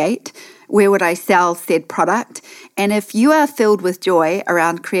create? Where would I sell said product? And if you are filled with joy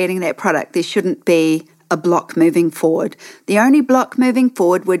around creating that product, there shouldn't be a block moving forward. The only block moving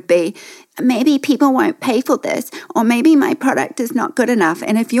forward would be, maybe people won't pay for this, or maybe my product is not good enough.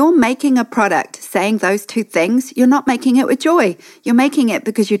 And if you're making a product saying those two things, you're not making it with joy. You're making it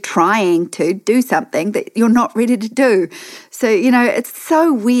because you're trying to do something that you're not ready to do. So, you know, it's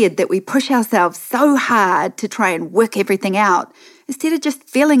so weird that we push ourselves so hard to try and work everything out instead of just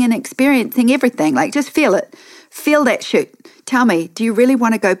feeling and experiencing everything. Like, just feel it. Feel that shoot. Tell me, do you really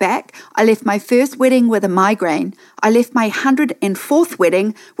want to go back? I left my first wedding with a migraine. I left my 104th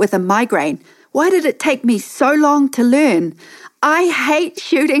wedding with a migraine. Why did it take me so long to learn? I hate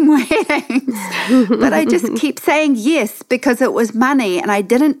shooting weddings, but I just keep saying yes because it was money, and I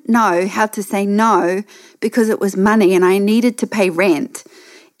didn't know how to say no because it was money and I needed to pay rent,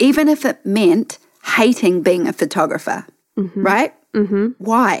 even if it meant hating being a photographer, right?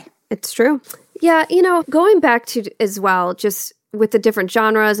 Why? It's true. Yeah, going back to as well, just with the different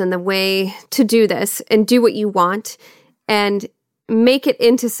genres and the way to do this and do what you want and make it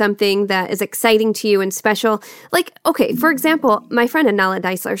into something that is exciting to you and special. Like, okay, for example, my friend Anela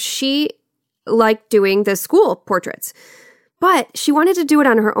Deisler, she liked doing the school portraits, but she wanted to do it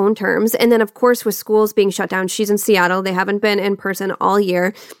on her own terms. And then, of course, with schools being shut down, she's in Seattle. They haven't been in person all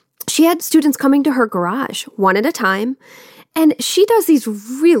year. She had students coming to her garage one at a time. And she does these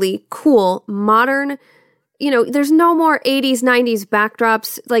really cool, modern, there's no more 80s, 90s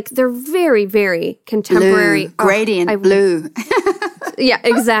backdrops. Like, they're very, very contemporary. Blue, gradient blue. Yeah,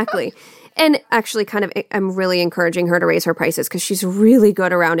 exactly. And actually I'm really encouraging her to raise her prices because she's really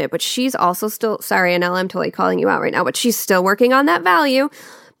good around it. But she's also still, sorry, Anela, I'm totally calling you out right now, but she's still working on that value.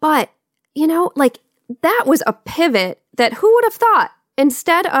 But, that was a pivot that who would have thought?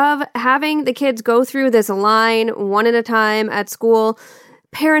 Instead of having the kids go through this line one at a time at school,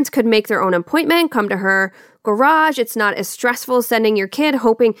 parents could make their own appointment, come to her garage. It's not as stressful sending your kid,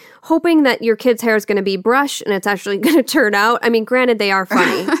 hoping that your kid's hair is going to be brushed and it's actually going to turn out. I mean, granted, they are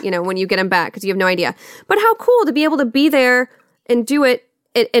funny, when you get them back because you have no idea. But how cool to be able to be there and do it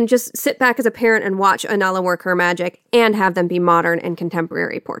and just sit back as a parent and watch Anela work her magic and have them be modern and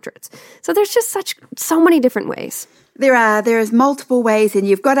contemporary portraits. So there's just so many different ways. There is multiple ways, and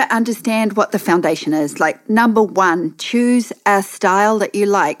you've got to understand what the foundation is. Like, number one, choose a style that you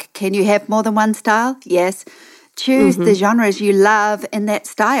like. Can you have more than one style? Yes. Choose the genres you love in that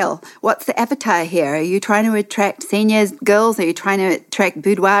style. What's the avatar here? Are you trying to attract seniors, girls? Are you trying to attract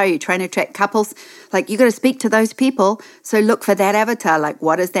boudoir? Are you trying to attract couples? Like, you got to speak to those people. So look for that avatar. Like,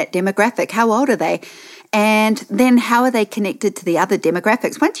 what is that demographic? How old are they? And then how are they connected to the other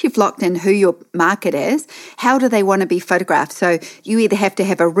demographics? Once you've locked in who your market is, how do they want to be photographed? So you either have to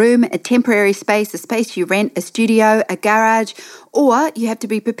have a room, a temporary space, a space you rent, a studio, a garage, or you have to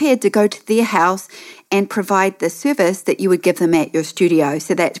be prepared to go to their house and provide the service that you would give them at your studio.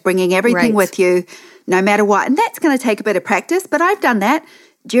 So that's bringing everything with you no matter what. And that's going to take a bit of practice, but I've done that.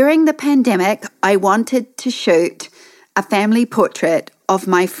 During the pandemic, I wanted to shoot a family portrait of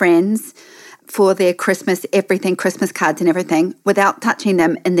my friends for their Christmas cards and everything, without touching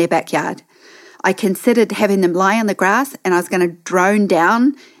them in their backyard. I considered having them lie on the grass, and I was going to drone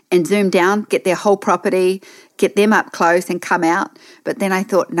down and zoom down, get their whole property, get them up close and come out. But then I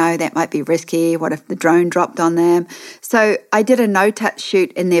thought, no, that might be risky. What if the drone dropped on them? So I did a no-touch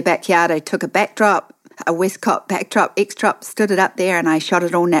shoot in their backyard. I took a backdrop, a Westcott backdrop, X-drop, stood it up there, and I shot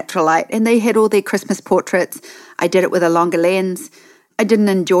it all natural light. And they had all their Christmas portraits. I did it with a longer lens. I didn't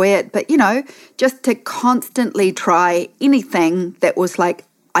enjoy it, but, just to constantly try anything that was like,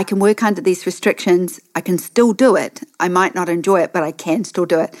 I can work under these restrictions, I can still do it. I might not enjoy it, but I can still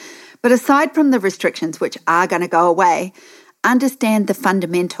do it. But aside from the restrictions, which are going to go away, understand the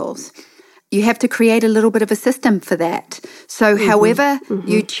fundamentals. You have to create a little bit of a system for that. So however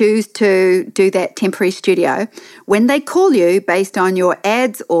you choose to do that temporary studio, when they call you based on your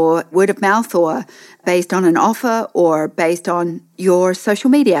ads or word of mouth or based on an offer or based on your social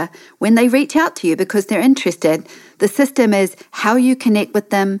media, when they reach out to you because they're interested, the system is how you connect with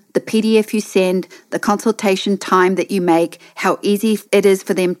them, the PDF you send, the consultation time that you make, how easy it is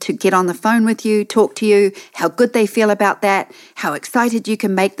for them to get on the phone with you, talk to you, how good they feel about that, how excited you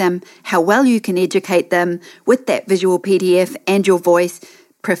can make them, how well you can educate them with that visual PDF and your voice,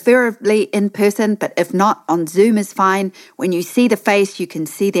 preferably in person, but if not, on Zoom is fine. When you see the face, you can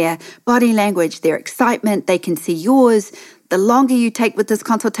see their body language, their excitement, they can see yours. The longer you take with this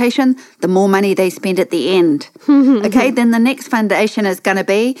consultation, the more money they spend at the end. Okay, then the next foundation is going to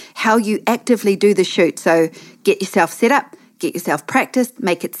be how you actively do the shoot. So get yourself set up, get yourself practiced,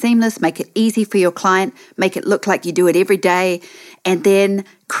 make it seamless, make it easy for your client, make it look like you do it every day, and then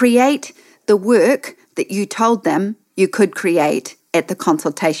create the work that you told them you could create at the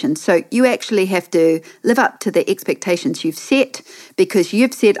consultation. So you actually have to live up to the expectations you've set because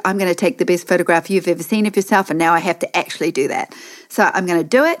you've said, I'm going to take the best photograph you've ever seen of yourself, and now I have to actually do that. So I'm going to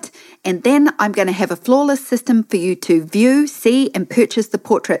do it, and then I'm going to have a flawless system for you to view, see, and purchase the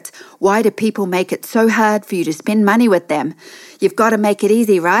portraits. Why do people make it so hard for you to spend money with them? You've got to make it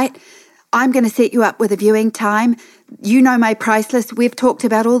easy, right? I'm going to set you up with a viewing time. You know my price list. We've talked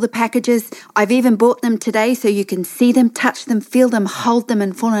about all the packages. I've even bought them today so you can see them, touch them, feel them, hold them,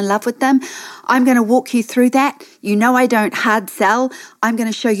 and fall in love with them. I'm going to walk you through that. You know I don't hard sell. I'm going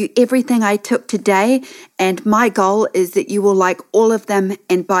to show you everything I took today, and my goal is that you will like all of them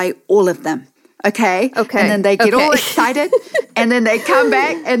and buy all of them. Okay? Okay. And then they get all excited, and then they come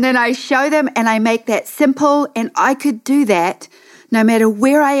back, and then I show them, and I make that simple, and I could do that no matter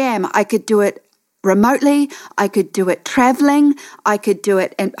where I am. I could do it remotely, I could do it traveling, I could do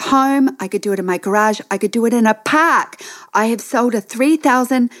it at home, I could do it in my garage, I could do it in a park. I have sold a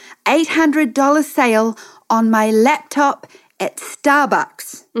 $3,800 sale on my laptop at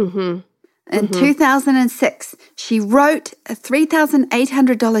Starbucks. In 2006, she wrote a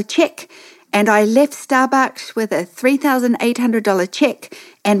 $3,800 check, and I left Starbucks with a $3,800 check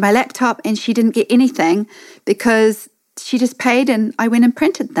and my laptop, and she didn't get anything because she just paid and I went and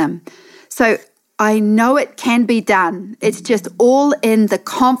printed them. So I know it can be done. It's just all in the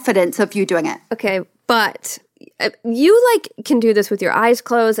confidence of you doing it. Okay, but you can do this with your eyes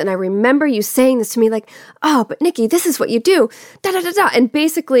closed, and I remember you saying this to me oh, but Nikki, this is what you do, da-da-da-da. And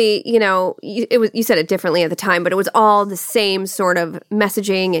basically, you said it differently at the time, but it was all the same sort of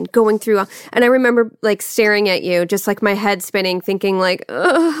messaging and going through. And I remember staring at you, just my head spinning, thinking it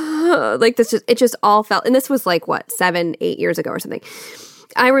just all felt, and this was 7, 8 years ago or something.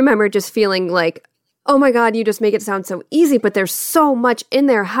 I remember just feeling oh my God, you just make it sound so easy, but there's so much in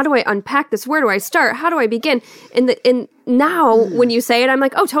there. How do I unpack this? Where do I start? How do I begin? And now when you say it, I'm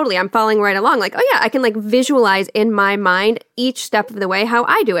oh, totally. I'm following right along. Oh yeah, I can visualize in my mind each step of the way how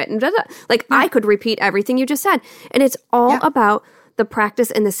I do it. And I could repeat everything you just said. And it's all about the practice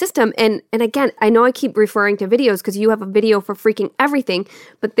and the system. And again, I know I keep referring to videos because you have a video for freaking everything,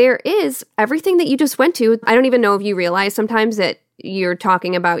 but there is everything that you just went to. I don't even know if you realize sometimes that you're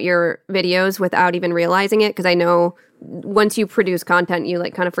talking about your videos without even realizing it, because I know once you produce content, you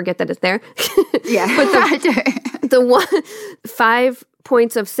kind of forget that it's there. Yeah, but I do. The 5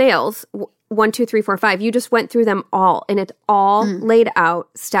 points of sales, 1, 2, 3, 4, 5, you just went through them all, and it's all laid out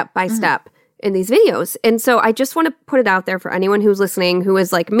step by step in these videos. And so I just want to put it out there for anyone who's listening, who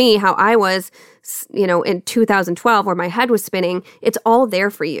is like me, how I was, in 2012, where my head was spinning. It's all there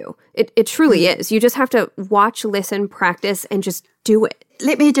for you. It truly is. You just have to watch, listen, practice, and just do it.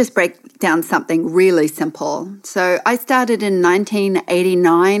 Let me just break down something really simple. So I started in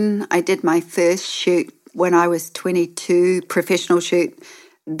 1989. I did my first shoot when I was 22, professional shoot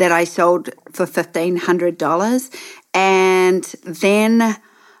that I sold for $1,500. And then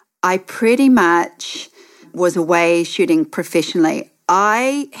I pretty much was away shooting professionally.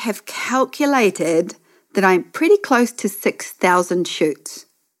 I have calculated that I'm pretty close to 6,000 shoots.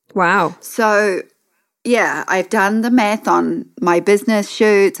 Wow. So, yeah, I've done the math on my business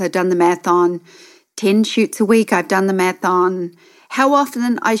shoots. I've done the math on 10 shoots a week. I've done the math on how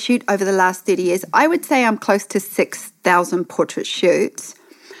often I shoot over the last 30 years. I would say I'm close to 6,000 portrait shoots.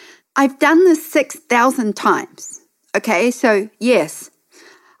 I've done this 6,000 times. Okay, so yes,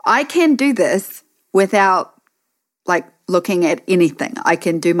 I can do this without looking at anything. I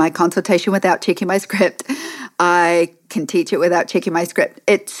can do my consultation without checking my script. I can teach it without checking my script.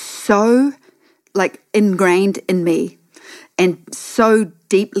 It's so ingrained in me and so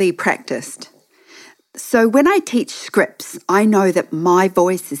deeply practiced. So when I teach scripts, I know that my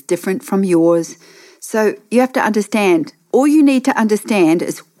voice is different from yours. So you have to understand, all you need to understand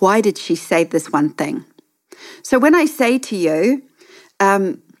is, why did she say this one thing? So when I say to you,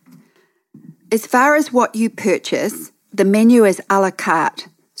 as far as what you purchase, the menu is a la carte.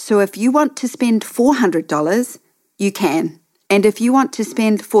 So if you want to spend $400, you can. And if you want to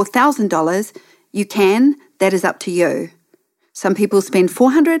spend $4,000, you can. That is up to you. Some people spend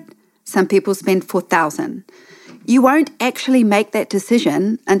 $400, some people spend $4,000. You won't actually make that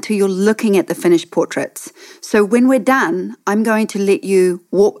decision until you're looking at the finished portraits. So when we're done, I'm going to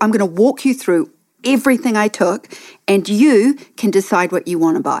walk you through everything I took, and you can decide what you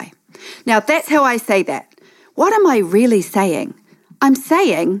want to buy. Now, that's how I say that. What am I really saying? I'm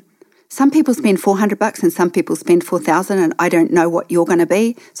saying some people spend $400 and some people spend $4,000, and I don't know what you're going to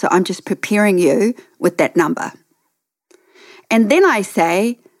be, so I'm just preparing you with that number. And then I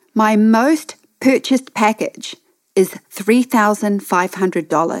say my most purchased package is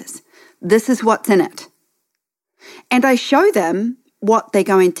 $3,500. This is what's in it. And I show them what they're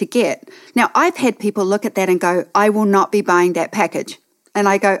going to get. Now, I've had people look at that and go, I will not be buying that package. And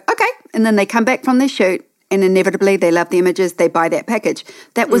I go, okay. And then they come back from their shoot, and inevitably they love the images, they buy that package.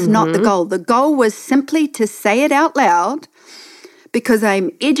 That was not the goal. The goal was simply to say it out loud, because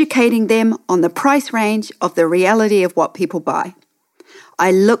I'm educating them on the price range of the reality of what people buy.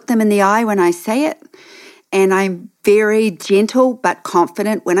 I look them in the eye when I say it, And I'm very gentle but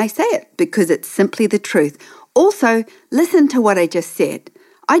confident when I say it because it's simply the truth. Also, listen to what I just said.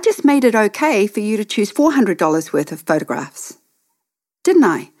 I just made it okay for you to choose $400 worth of photographs, didn't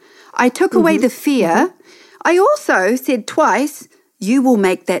I? I took away the fear. I also said twice, you will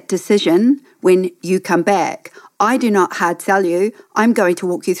make that decision when you come back. I do not hard sell you. I'm going to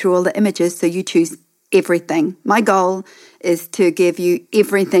walk you through all the images so you choose everything. My goal is to give you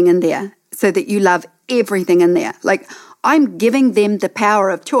everything in there so that you love everything in there. Like, I'm giving them the power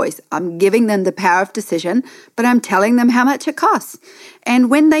of choice. I'm giving them the power of decision, but I'm telling them how much it costs. And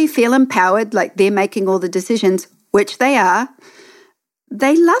when they feel empowered, like they're making all the decisions, which they are,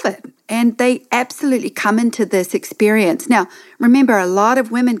 they love it. And they absolutely come into this experience. Now, remember, a lot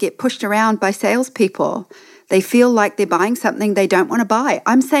of women get pushed around by salespeople. They feel like they're buying something they don't want to buy.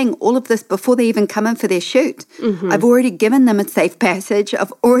 I'm saying all of this before they even come in for their shoot. I've already given them a safe passage.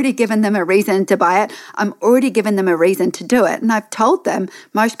 I've already given them a reason to buy it. I'm already given them a reason to do it. And I've told them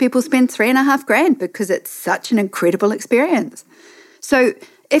most people spend $3,500 because it's such an incredible experience. So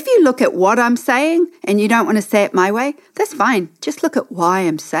if you look at what I'm saying and you don't want to say it my way, that's fine. Just look at why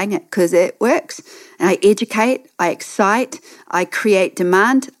I'm saying it because it works. And I educate, I excite, I create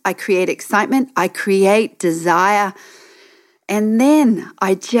demand, I create excitement, I create desire. And then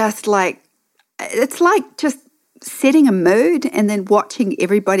I just it's like just setting a mood and then watching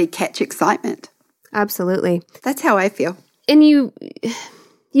everybody catch excitement. Absolutely. That's how I feel. And you've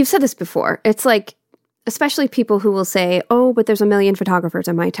said this before. It's like, especially people who will say, oh, but there's 1 million photographers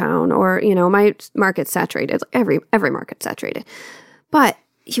in my town, or, my market's saturated. Every market's saturated. But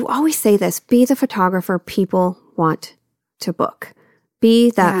you always say this, be the photographer people want to book. Be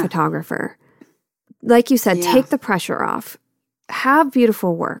that photographer. Like you said, take the pressure off. Have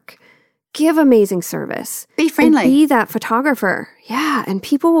beautiful work. Give amazing service. Be friendly. Be that photographer. Yeah, and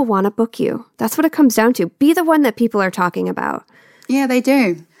people will want to book you. That's what it comes down to. Be the one that people are talking about. Yeah, they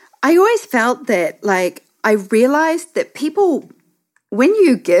do. I always felt that, I realized that people, when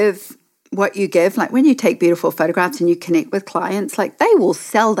you give what you give, like when you take beautiful photographs and you connect with clients, they will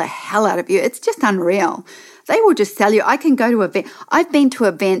sell the hell out of you. It's just unreal. They will just sell you. I can go to events. I've been to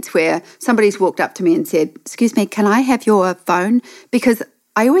events where somebody's walked up to me and said, excuse me, can I have your phone? Because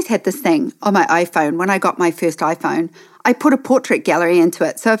I always had this thing on my iPhone. When I got my first iPhone, I put a portrait gallery into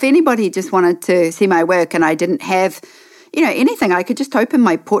it. So if anybody just wanted to see my work and I didn't have anything, I could just open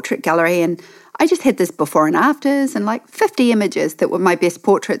my portrait gallery, and I just had this before and afters and 50 images that were my best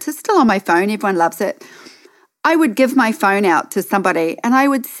portraits. It's still on my phone. Everyone loves it. I would give my phone out to somebody and I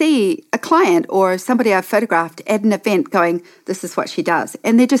would see a client or somebody I've photographed at an event going, this is what she does.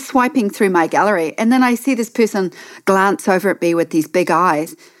 And they're just swiping through my gallery. And then I see this person glance over at me with these big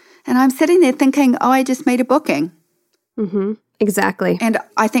eyes. And I'm sitting there thinking, oh, I just made a booking. Mm-hmm. Exactly. And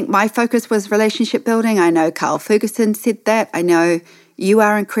I think my focus was relationship building. I know Carl Ferguson said that. I know you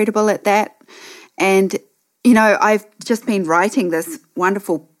are incredible at that. And, I've just been writing this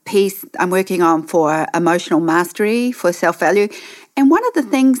wonderful piece I'm working on for emotional mastery, for self-value. And one of the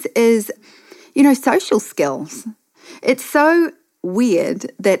things is, social skills. It's so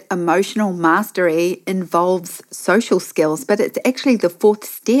weird that emotional mastery involves social skills, but it's actually the fourth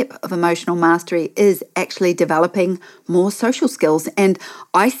step of emotional mastery is actually developing more social skills. And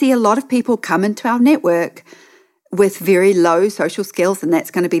I see a lot of people come into our network with very low social skills, and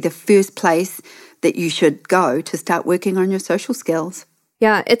that's going to be the first place that you should go to start working on your social skills.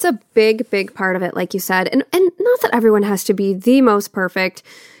 Yeah, it's a big, big part of it, like you said. And not that everyone has to be the most perfect,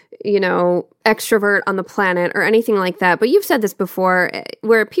 extrovert on the planet or anything like that. But you've said this before,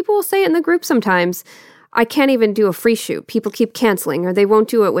 where people will say it in the group sometimes, I can't even do a free shoot. People keep canceling or they won't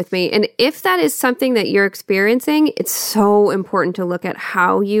do it with me. And if that is something that you're experiencing, it's so important to look at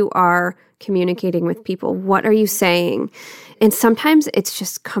how you are communicating with people. What are you saying? And sometimes it's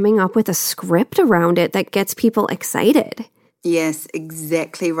just coming up with a script around it that gets people excited. Yes,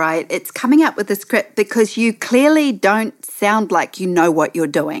 exactly right. It's coming up with a script because you clearly don't sound like you know what you're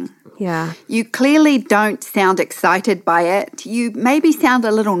doing. Yeah. You clearly don't sound excited by it. You maybe sound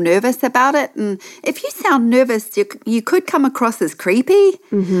a little nervous about it. And if you sound nervous, you could come across as creepy.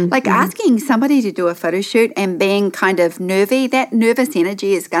 Mm-hmm, asking somebody to do a photo shoot and being kind of nervy, that nervous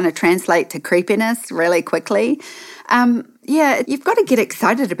energy is going to translate to creepiness really quickly. You've got to get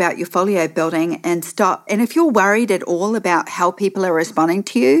excited about your folio building and stop. And if you're worried at all about how people are responding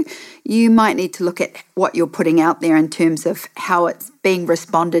to you, you might need to look at what you're putting out there in terms of how it's being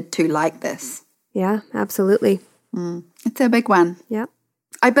responded to like this. Yeah, absolutely. It's a big one. Yeah.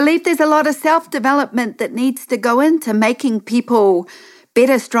 I believe there's a lot of self-development that needs to go into making people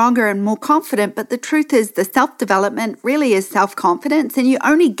better, stronger, and more confident. But the truth is the self-development really is self-confidence, and you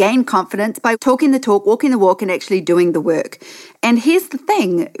only gain confidence by talking the talk, walking the walk, and actually doing the work. And here's the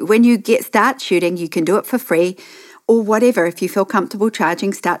thing, when you start shooting, you can do it for free or whatever. If you feel comfortable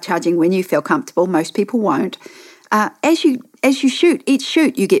charging, start charging when you feel comfortable. Most people won't. As you shoot, each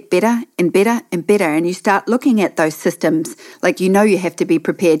shoot, you get better and better and better, and you start looking at those systems. Like, you have to be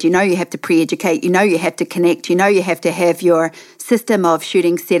prepared, you have to pre-educate, you have to connect, you have to have your system of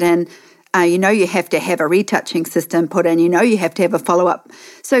shooting set in, you have to have a retouching system put in, you have to have a follow-up.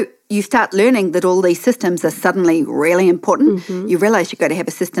 So you start learning that all these systems are suddenly really important. Mm-hmm. You realize you've got to have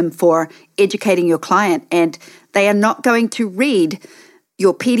a system for educating your client, and they are not going to read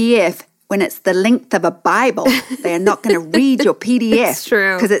your PDF when it's the length of a Bible. They are not going to read your PDF. It's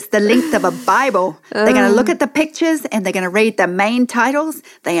true. Because it's the length of a Bible. They're going to look at the pictures and they're going to read the main titles.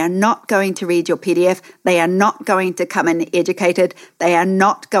 They are not going to read your PDF. They are not going to come in educated. They are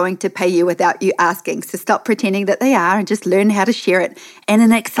not going to pay you without you asking. So stop pretending that they are and just learn how to share it in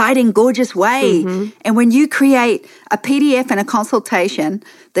an exciting, gorgeous way. Mm-hmm. And when you create a PDF and a consultation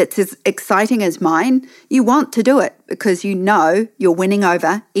that's as exciting as mine, you want to do it because you know you're winning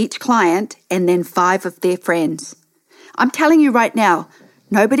over each client and then 5 of their friends. I'm telling you right now,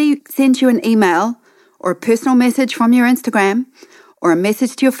 nobody sends you an email or a personal message from your Instagram or a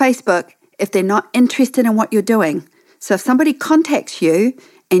message to your Facebook if they're not interested in what you're doing. So if somebody contacts you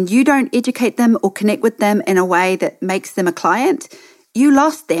and you don't educate them or connect with them in a way that makes them a client, you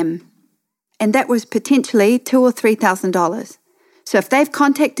lost them. And that was potentially $2,000 or $3,000. So if they've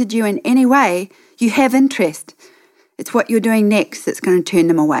contacted you in any way, you have interest. It's what you're doing next that's going to turn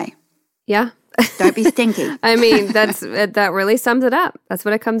them away. Yeah. Don't be stinky. I mean, that really sums it up. That's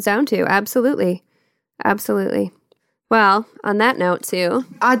what it comes down to. Absolutely. Absolutely. Well, on that note, Sue,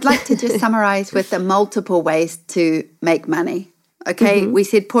 I'd like to just summarize with the multiple ways to make money. Okay, We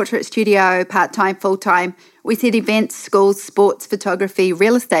said portrait studio, part-time, full-time. We said events, schools, sports, photography,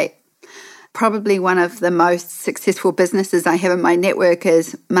 real estate. Probably one of the most successful businesses I have in my network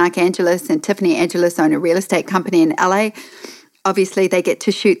is Mark Angelis and Tiffany Angelis own a real estate company in LA. Obviously, they get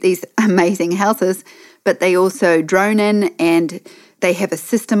to shoot these amazing houses, but they also drone in and they have a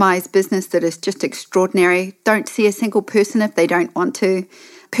systemized business that is just extraordinary. Don't see a single person if they don't want to.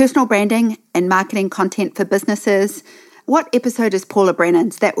 Personal branding and marketing content for businesses. What episode is Paula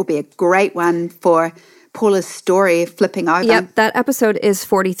Brennan's? That will be a great one for Paula's story flipping over. Yep, that episode is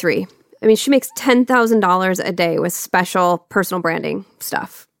 43. I mean, she makes $10,000 a day with special personal branding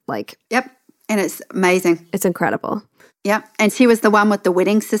stuff. Yep, and it's amazing. It's incredible. Yep, and she was the one with the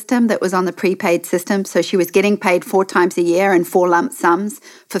wedding system that was on the prepaid system. So she was getting paid 4 times a year and 4 lump sums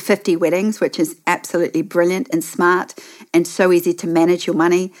for 50 weddings, which is absolutely brilliant and smart and so easy to manage your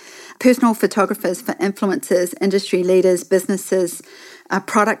money. Personal photographers for influencers, industry leaders, businesses.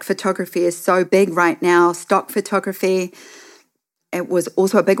 Product photography is so big right now. Stock photography. It was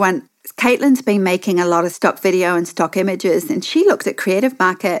also a big one. Caitlin's been making a lot of stock video and stock images, and she looked at Creative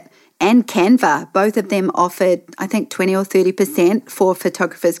Market and Canva. Both of them offered, I think, 20 or 30% for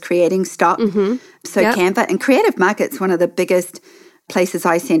photographers creating stock. Mm-hmm. So yep. Canva and Creative Market's one of the biggest places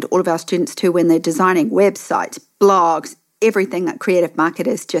I send all of our students to when they're designing websites, blogs, everything. That Creative Market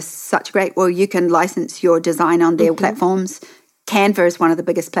is just such great. Well, you can license your design on their platforms. Canva is one of the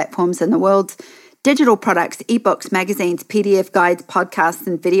biggest platforms in the world. Digital products, ebooks, magazines, PDF guides, podcasts,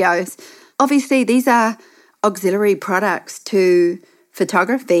 and videos. Obviously, these are auxiliary products to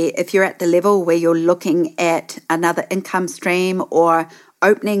photography. If you're at the level where you're looking at another income stream or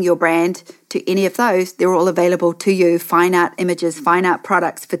opening your brand to any of those, they're all available to you. Fine art images, fine art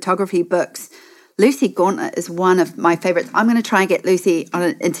products, photography books. Lucy Gauntlet is one of my favorites. I'm going to try and get Lucy on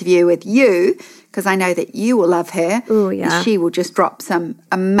an interview with you because I know that you will love her. Oh, yeah. And she will just drop some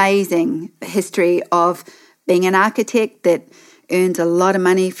amazing history of being an architect that earns a lot of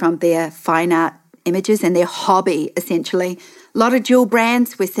money from their fine art images and their hobby, essentially. A lot of jewel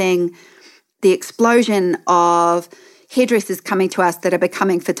brands. We're seeing the explosion of hairdressers coming to us that are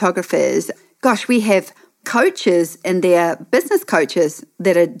becoming photographers. Gosh, we have coaches and their business coaches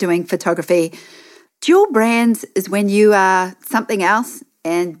that are doing photography. Jewel brands is when you are something else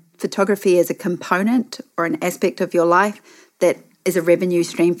and photography is a component or an aspect of your life that is a revenue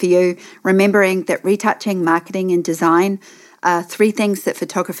stream for you. Remembering that retouching, marketing, and design are 3 things that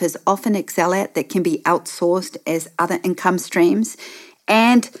photographers often excel at that can be outsourced as other income streams.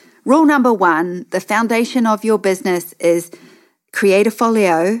 And rule number 1, the foundation of your business is create a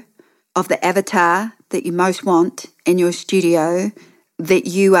folio of the avatar that you most want in your studio that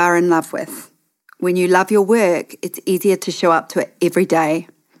you are in love with. When you love your work, it's easier to show up to it every day.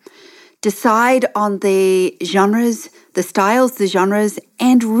 Decide on the genres the styles, the genres,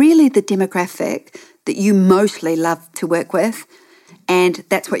 and really the demographic that you mostly love to work with, and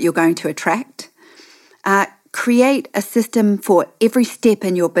that's what you're going to attract. Create a system for every step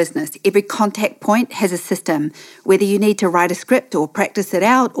in your business. Every contact point has a system, whether you need to write a script or practice it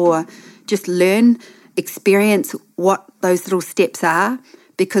out or just learn, experience what those little steps are,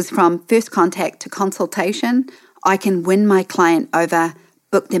 because from first contact to consultation, I can win my client over,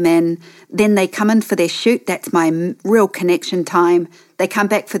 book them in, then they come in for their shoot, that's my real connection time. They come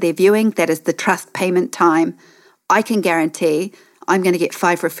back for their viewing, that is the trust payment time. I can guarantee I'm going to get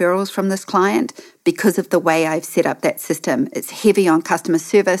 5 referrals from this client because of the way I've set up that system. It's heavy on customer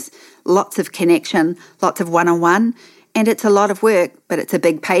service, lots of connection, lots of one-on-one, and it's a lot of work, but it's a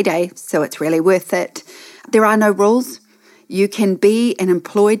big payday, so it's really worth it. There are no rules. You can be an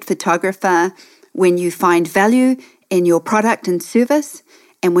employed photographer when you find value in your product and service,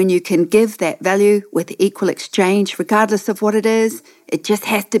 and when you can give that value with equal exchange, regardless of what it is. It just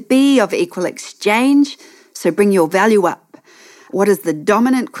has to be of equal exchange, so bring your value up. What is the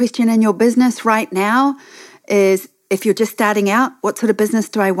dominant question in your business right now is, if you're just starting out, what sort of business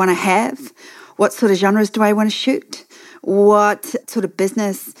do I want to have? What sort of genres do I want to shoot? What sort of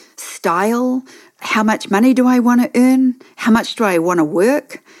business style? How much money do I want to earn? How much do I want to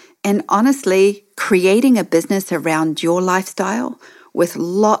work? And honestly, creating a business around your lifestyle with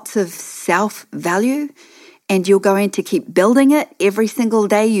lots of self-value, and you're going to keep building it every single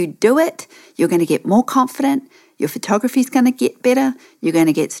day you do it. You're going to get more confident. Your photography is going to get better. You're going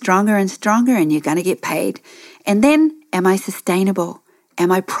to get stronger and stronger, and you're going to get paid. And then, am I sustainable?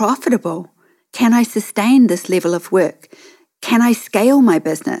 Am I profitable? Can I sustain this level of work? Can I scale my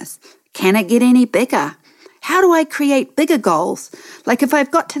business? Can it get any bigger? How do I create bigger goals? Like if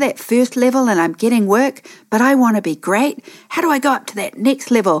I've got to that first level and I'm getting work, but I want to be great, how do I go up to that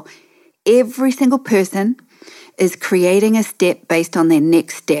next level? Every single person is creating a step based on their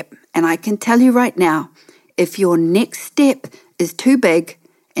next step. And I can tell you right now, if your next step is too big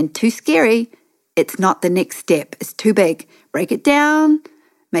and too scary, it's not the next step. It's too big. Break it down,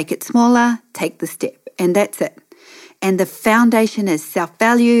 make it smaller, take the step, and that's it. And the foundation is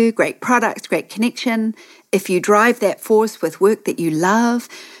self-value, great products, great connection. If you drive that force with work that you love,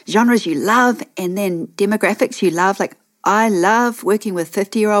 genres you love, and then demographics you love, like I love working with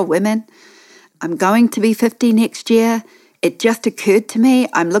 50-year-old women. I'm going to be 50 next year. It just occurred to me,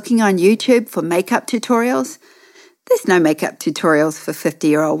 I'm looking on YouTube for makeup tutorials. There's no makeup tutorials for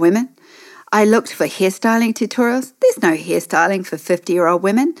 50-year-old women. I looked for hairstyling tutorials. There's no hairstyling for 50-year-old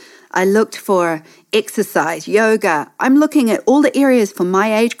women. I looked for exercise, yoga. I'm looking at all the areas for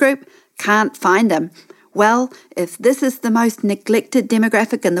my age group. Can't find them. Well, if this is the most neglected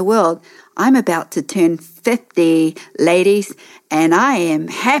demographic in the world, I'm about to turn 50, ladies, and I am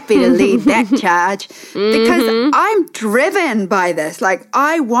happy to lead that charge because I'm driven by this. Like,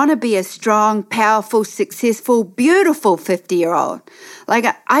 I want to be a strong, powerful, successful, beautiful 50-year-old. Like,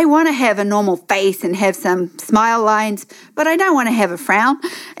 I want to have a normal face and have some smile lines, but I don't want to have a frown.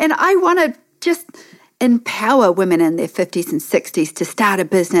 And I want to just empower women in their 50s and 60s to start a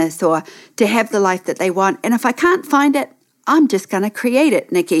business or to have the life that they want. And if I can't find it, I'm just going to create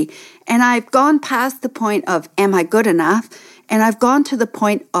it, Nikki. And I've gone past the point of, am I good enough? And I've gone to the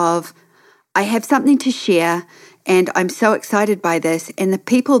point of, I have something to share and I'm so excited by this. And the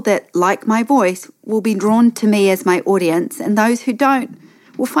people that like my voice will be drawn to me as my audience, and those who don't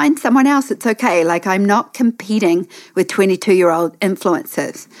will find someone else. It's okay. Like, I'm not competing with 22-year-old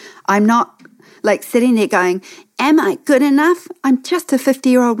influencers. I'm not like sitting there going, am I good enough? I'm just a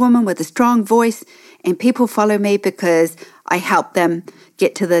 50-year-old woman with a strong voice, and people follow me because I help them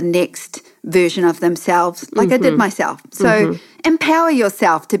get to the next version of themselves, like I did myself. So empower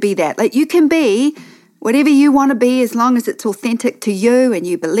yourself to be that. Like, you can be whatever you want to be as long as it's authentic to you and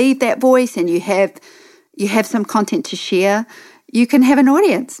you believe that voice and you have some content to share. You can have an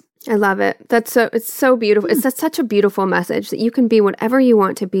audience. I love it. It's so beautiful. It's such a beautiful message that you can be whatever you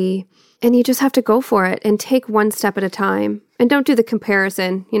want to be. And you just have to go for it and take one step at a time. And don't do the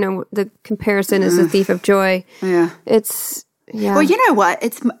comparison. You know, the comparison is the thief of joy. Yeah. Well, you know what?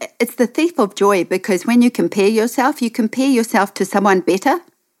 It's the thief of joy, because when you compare yourself to someone better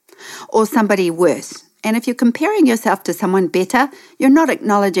or somebody worse. And if you're comparing yourself to someone better, you're not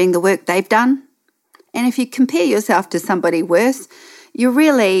acknowledging the work they've done. And if you compare yourself to somebody worse, you're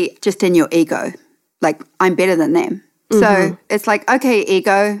really just in your ego. Like, I'm better than them. So it's like, okay,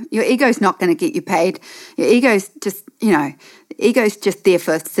 ego, your ego's not going to get you paid. Your ego's just, ego's just there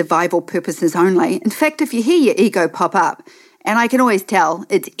for survival purposes only. In fact, if you hear your ego pop up, and I can always tell,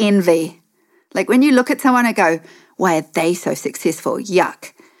 it's envy. Like, when you look at someone and go, why are they so successful?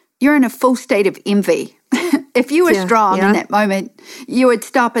 Yuck. You're in a full state of envy If you were strong in that moment, you would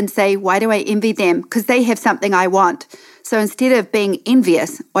stop and say, why do I envy them? Because they have something I want. So instead of being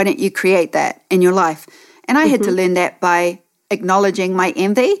envious, why don't you create that in your life? And I had to learn that by acknowledging my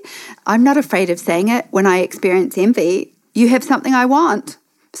envy. I'm not afraid of saying it. When I experience envy, you have something I want.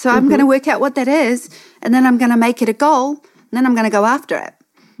 So I'm going to work out what that is, and then I'm going to make it a goal, and then I'm going to go after it.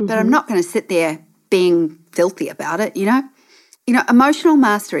 But I'm not going to sit there being filthy about it, you know? You know, emotional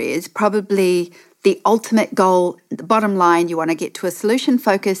mastery is probably the ultimate goal. The bottom line, you want to get to a solution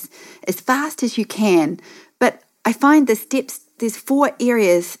focus as fast as you can. But I find the steps, there's 4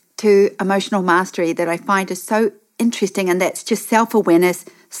 areas to emotional mastery that I find are so interesting, and that's just self-awareness,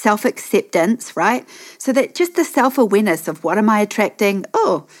 self-acceptance, right? So that just the self-awareness of what am I attracting?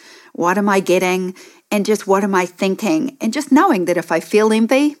 Oh, what am I getting? And just what am I thinking? And just knowing that if I feel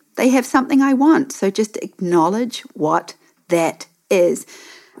envy, they have something I want. So just acknowledge what that is.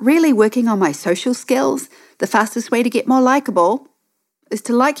 Really working on my social skills. The fastest way to get more likable is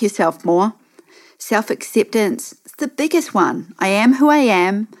to like yourself more. Self-acceptance is the biggest one. I am who I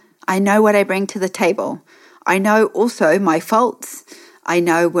am. I know what I bring to the table. I know also my faults. I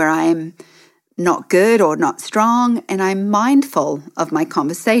know where I'm not good or not strong, and I'm mindful of my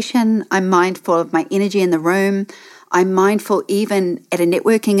conversation. I'm mindful of my energy in the room. I'm mindful even at a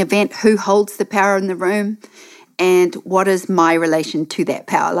networking event who holds the power in the room and what is my relation to that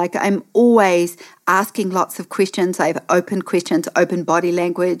power. Like I'm always asking lots of questions. I have open questions, open body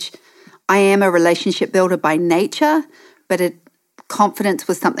language. I am a relationship builder by nature, but confidence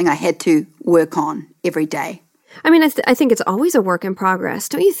was something I had to work on every day. I mean, I think it's always a work in progress,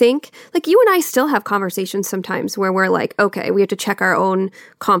 don't you think? Like you and I still have conversations sometimes where we're like, okay, we have to check our own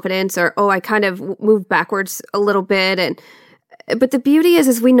confidence, or, oh, I kind of moved backwards a little bit. But the beauty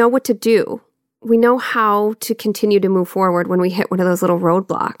is we know what to do. We know how to continue to move forward when we hit one of those little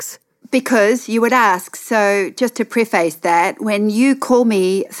roadblocks. Because you would ask, so just to preface that, when you call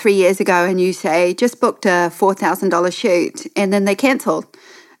me 3 years ago and you say, just booked a $4,000 shoot, and then they cancelled,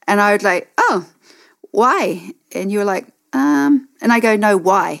 and I would like, oh, why? And you were like, and I go, no,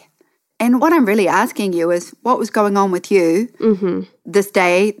 why? And what I'm really asking you is what was going on with you this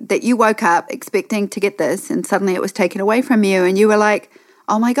day that you woke up expecting to get this and suddenly it was taken away from you, and you were like,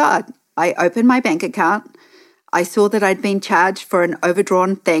 oh my God, I opened my bank account. I saw that I'd been charged for an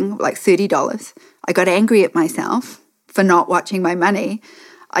overdrawn thing, like $30. I got angry at myself for not watching my money.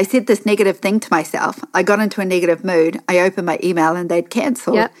 I said this negative thing to myself. I got into a negative mood. I opened my email and they'd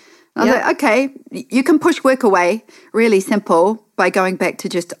cancelled. Yep. I was like, okay, you can push work away really simple by going back to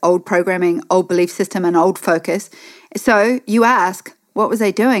just old programming, old belief system, and old focus. So you ask, what was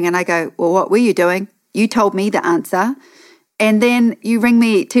I doing? And I go, well, what were you doing? You told me the answer. And then you ring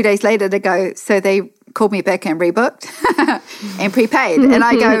me 2 days later to go, so they called me back and rebooked and prepaid. And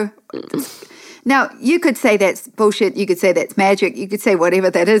I go, now you could say that's bullshit. You could say that's magic. You could say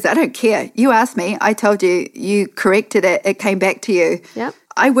whatever that is. I don't care. You asked me. I told you. You corrected it. It came back to you. Yep.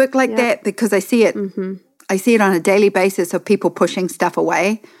 I work like that because I see it. I see it on a daily basis of people pushing stuff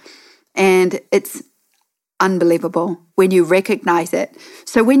away. And it's unbelievable when you recognize it.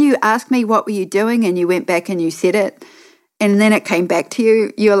 So when you asked me, what were you doing? And you went back and you said it, and then it came back to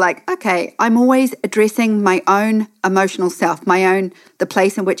you, you're like, okay, I'm always addressing my own emotional self, the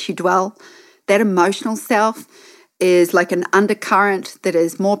place in which you dwell. That emotional self is like an undercurrent that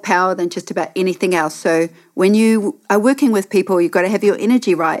is more power than just about anything else. So when you are working with people, you've got to have your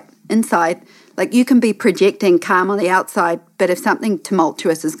energy right inside. Like you can be projecting calm on the outside, but if something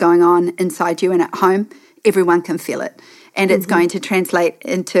tumultuous is going on inside you and at home, everyone can feel it. And it's going to translate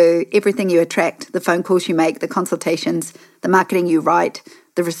into everything you attract, the phone calls you make, the consultations, the marketing you write,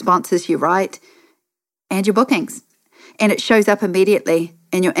 the responses you write, and your bookings. And it shows up immediately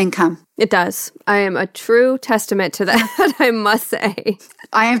in your income. It does. I am a true testament to that, I must say.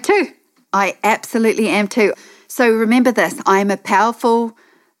 I am too. I absolutely am too. So remember this, I am a powerful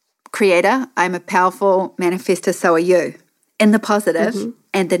creator. I'm a powerful manifester. So are you, in the positive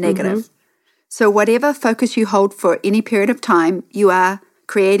and the negative. So whatever focus you hold for any period of time, you are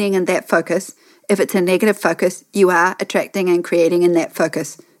creating in that focus. If it's a negative focus, you are attracting and creating in that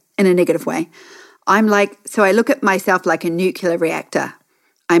focus in a negative way. So I look at myself like a nuclear reactor.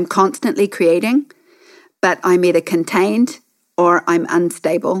 I'm constantly creating, but I'm either contained or I'm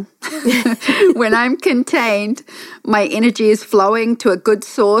unstable. When I'm contained, my energy is flowing to a good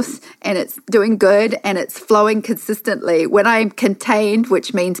source and it's doing good and it's flowing consistently. When I'm contained,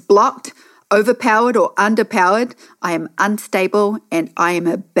 which means blocked, overpowered or underpowered, I am unstable and I am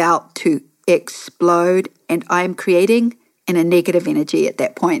about to explode, and I am creating in a negative energy at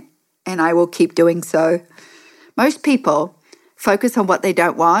that point, and I will keep doing so. Most people focus on what they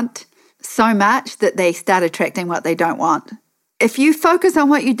don't want, so much that they start attracting what they don't want. If you focus on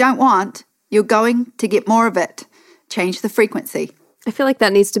what you don't want, you're going to get more of it. Change the frequency. I feel like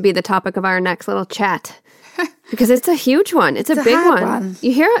that needs to be the topic of our next little chat. Because it's a huge one. It's a big one.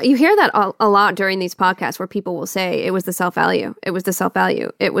 You hear that a lot during these podcasts where people will say, it was the self-value. It was the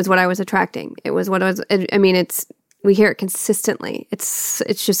self-value. It was what I was attracting. It was what I was... I mean, we hear it consistently. It's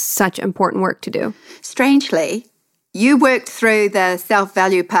just such important work to do. Strangely, you worked through the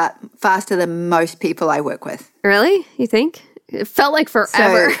self-value part faster than most people I work with. Really? You think? It felt like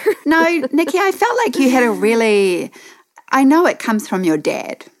forever. So, no, Nikki, I felt like you had a really... I know it comes from your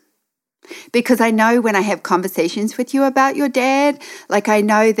dad. Because I know when I have conversations with you about your dad, like I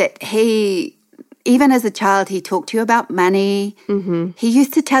know that he, even as a child, he talked to you about money. Mm-hmm. He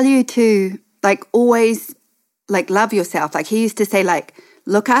used to tell you to like always like love yourself. Like he used to say like,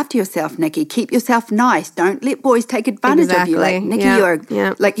 look after yourself, Nikki. Keep yourself nice. Don't let boys take advantage of you. Like, Nikki,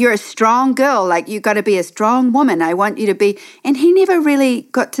 you're a strong girl. Like, you got to be a strong woman. I want you to be. And he never really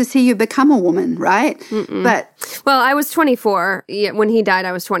got to see you become a woman, right? Mm-mm. But well, I was 24. When he died,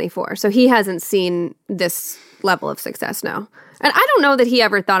 I was 24. So he hasn't seen this level of success now. And I don't know that he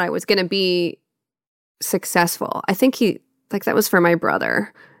ever thought I was going to be successful. I think that was for my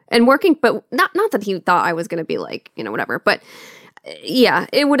brother. And working, but not that he thought I was going to be like, whatever. But yeah,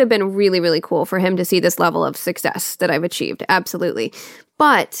 it would have been really, really cool for him to see this level of success that I've achieved. Absolutely.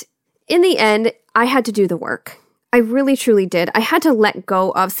 But in the end, I had to do the work. I really, truly did. I had to let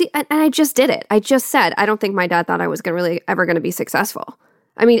go of, and I just did it. I just said, I don't think my dad thought I was ever going to be successful.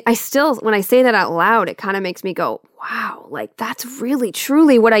 I mean, when I say that out loud, it kind of makes me go, wow, like that's really,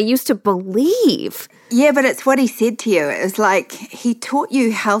 truly what I used to believe. Yeah, but it's what he said to you. It was like he taught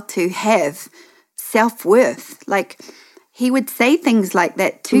you how to have self-worth. Like, he would say things like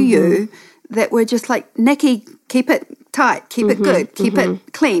that to you that were just like, Nikki, keep it tight, keep it good, keep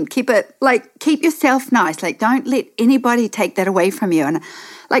it clean, keep yourself nice. Like, don't let anybody take that away from you. And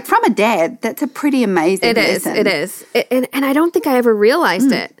like from a dad, that's a pretty amazing lesson. It is. And I don't think I ever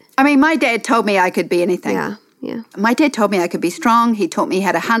realized it. I mean, my dad told me I could be anything. Yeah. My dad told me I could be strong. He taught me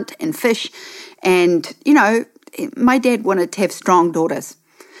how to hunt and fish. And, my dad wanted to have strong daughters.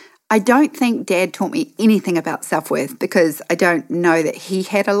 I don't think Dad taught me anything about self-worth because I don't know that he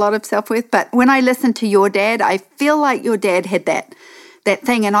had a lot of self-worth. But when I listen to your dad, I feel like your dad had that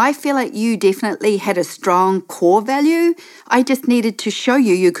thing. And I feel like you definitely had a strong core value. I just needed to show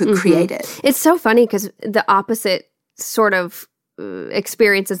you could create it. It's so funny because the opposite sort of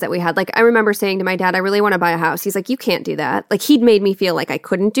experiences that we had. Like, I remember saying to my dad, I really want to buy a house. He's like, you can't do that. Like, he'd made me feel like I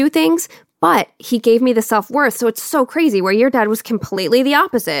couldn't do things. But he gave me the self-worth. So it's so crazy where your dad was completely the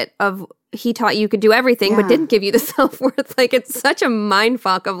opposite of he taught you could do everything, but didn't give you the self-worth. Like, it's such a mind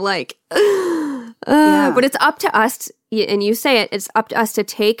fuck of like, but it's up to us. And you say it's up to us to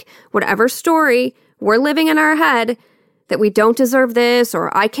take whatever story we're living in our head that we don't deserve this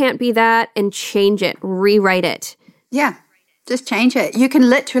or I can't be that and change it, rewrite it. Yeah. Just change it. You can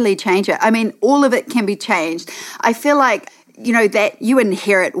literally change it. I mean, all of it can be changed. I feel like that you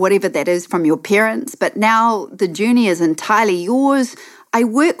inherit whatever that is from your parents, but now the journey is entirely yours. I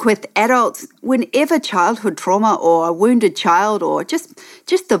work with adults whenever childhood trauma or a wounded child or just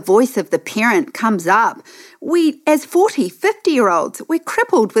the voice of the parent comes up. We, as 40, 50-year-olds, we're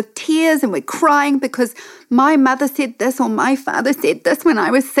crippled with tears and we're crying because my mother said this or my father said this when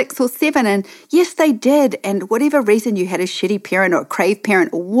I was 6 or 7. And yes, they did. And whatever reason you had a shitty parent or a crave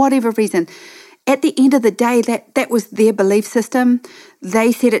parent or whatever reason, at the end of the day, that was their belief system.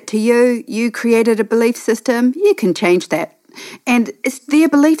 They said it to you. You created a belief system. You can change that. And it's their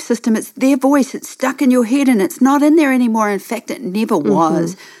belief system. It's their voice. It's stuck in your head and it's not in there anymore. In fact, it never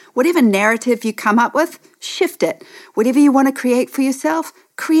was. Whatever narrative you come up with, shift it. Whatever you want to create for yourself,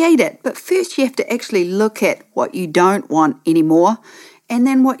 create it. But first you have to actually look at what you don't want anymore and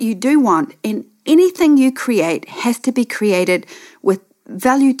then what you do want. And anything you create has to be created with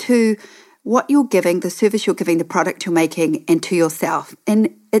value to what you're giving, the service you're giving, the product you're making, and to yourself.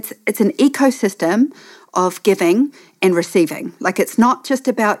 And it's an ecosystem of giving and receiving. Like, it's not just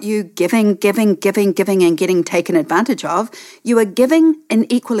about you giving, and getting taken advantage of. You are giving in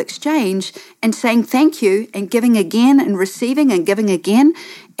equal exchange and saying thank you and giving again and receiving and giving again.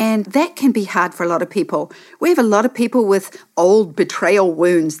 And that can be hard for a lot of people. We have a lot of people with old betrayal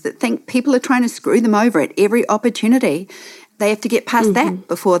wounds that think people are trying to screw them over at every opportunity. They have to get past that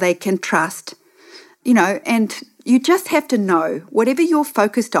before they can trust, and you just have to know whatever you're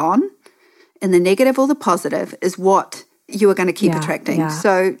focused on, in the negative or the positive, is what you are going to keep attracting. Yeah.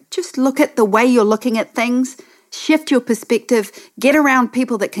 So just look at the way you're looking at things, shift your perspective, get around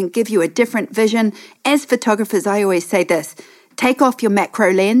people that can give you a different vision. As photographers, I always say this, take off your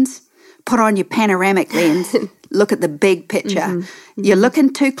macro lens, put on your panoramic lens, look at the big picture. You're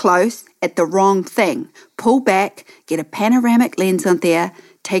looking too close at the wrong thing. Pull back, get a panoramic lens on there,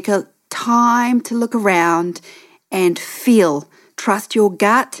 take a time to look around and feel. Trust your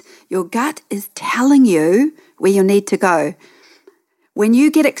gut. Your gut is telling you where you need to go. When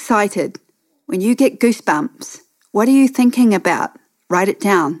you get excited, when you get goosebumps, what are you thinking about? Write it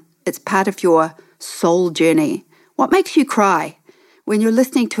down. It's part of your soul journey. What makes you cry? When you're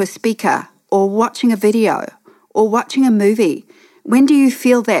listening to a speaker or watching a video or watching a movie, when do you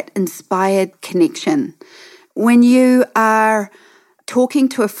feel that inspired connection? When you are talking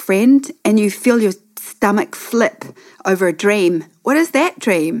to a friend and you feel your stomach flip over a dream, what is that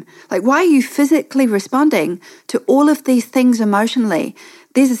dream? Like, why are you physically responding to all of these things emotionally?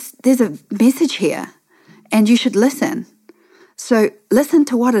 There's a message here, and you should listen. So listen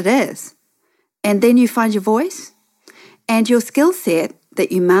to what it is, and then you find your voice, and your skill set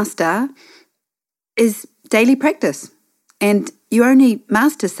that you master is daily practice. And you only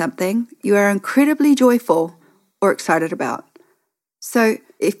master something you are incredibly joyful or excited about. So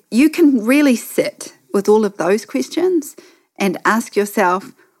if you can really sit with all of those questions and ask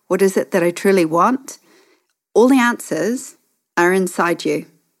yourself, what is it that I truly want? All the answers are inside you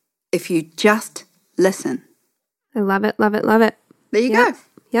if you just listen. I love it, love it, love it. There you go.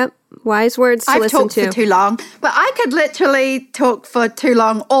 Yep. Wise words to I've listen talked to. for too long, but I could literally talk for too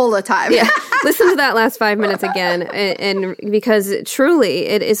long all the time. Yeah. Listen to that last 5 minutes again. And because truly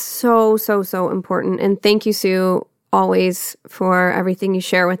it is so, so, so important. And thank you, Sue, always for everything you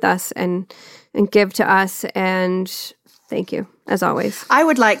share with us and give to us. And thank you, as always. I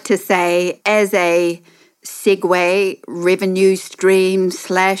would like to say, as a segue, revenue stream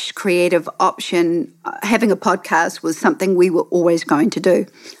 / creative option, having a podcast was something we were always going to do.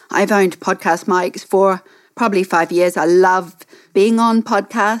 I've owned podcast mics for probably 5 years. I love being on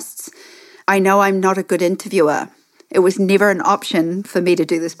podcasts. I know I'm not a good interviewer. It was never an option for me to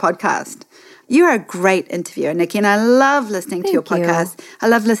do this podcast. You are a great interviewer, Nikki, and I love listening to your podcast. I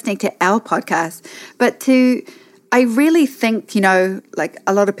love listening to our podcast. But I really think, like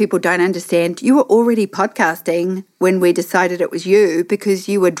a lot of people don't understand, you were already podcasting when we decided it was you because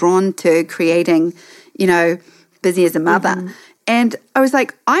you were drawn to creating, Busy as a Mother. And I was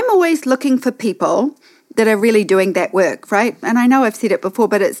like, I'm always looking for people that are really doing that work, right? And I know I've said it before,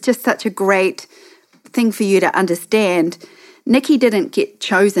 but it's just such a great thing for you to understand. Nikki didn't get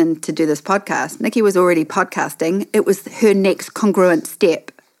chosen to do this podcast. Nikki was already podcasting. It was her next congruent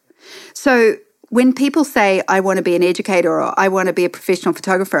step. So when people say, I want to be an educator, or I want to be a professional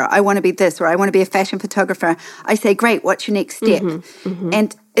photographer, or I want to be this, or I want to be a fashion photographer, I say, great, what's your next step?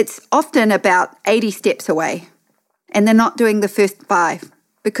 And it's often about 80 steps away, and they're not doing the first 5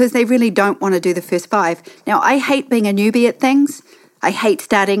 because they really don't want to do the first 5. Now, I hate being a newbie at things. I hate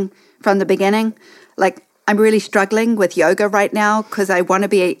starting from the beginning. Like, I'm really struggling with yoga right now because I want to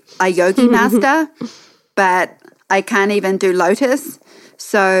be a yogi master, but I can't even do lotus.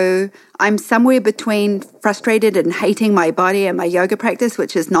 So I'm somewhere between frustrated and hating my body and my yoga practice,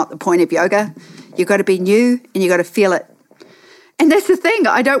 which is not the point of yoga. You've got to be new and you've got to feel it. And that's the thing.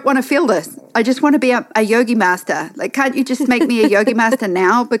 I don't want to feel this. I just want to be a yogi master. Like, can't you just make me a yogi master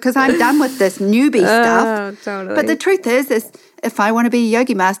now? Because I'm done with this newbie stuff. Totally. But the truth is if I want to be a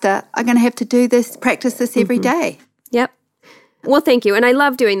yogi master, I'm going to have to practice this every day. Yep. Well, thank you. And I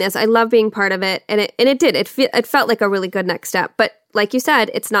love doing this. I love being part of it. And it did. It felt like a really good next step. But like you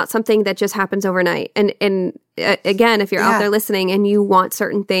said, it's not something that just happens overnight. And again, if you're out there listening and you want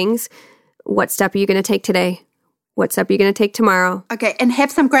certain things, what step are you going to take today? What step are you going to take tomorrow? Okay. And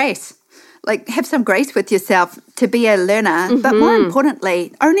have some grace. Like, have some grace with yourself to be a learner. But more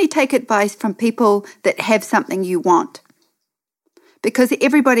importantly, only take advice from people that have something you want. Because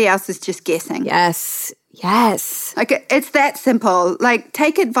everybody else is just guessing. Yes. Okay, it's that simple. Like,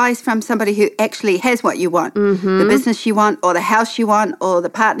 take advice from somebody who actually has what you want. The business you want, or the house you want, or the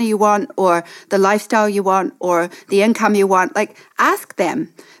partner you want, or the lifestyle you want, or the income you want. Like, ask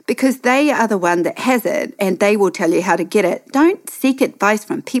them because they are the one that has it and they will tell you how to get it. Don't seek advice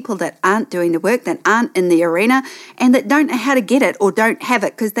from people that aren't doing the work, that aren't in the arena, and that don't know how to get it or don't have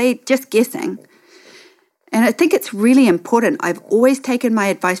it because they're just guessing. And I think it's really important. I've always taken my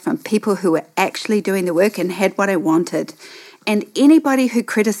advice from people who were actually doing the work and had what I wanted. And anybody who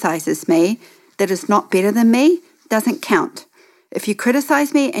criticizes me that is not better than me doesn't count. If you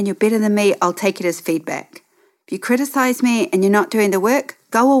criticize me and you're better than me, I'll take it as feedback. If you criticize me and you're not doing the work,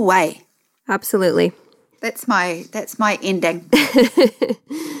 go away. Absolutely. That's my ending.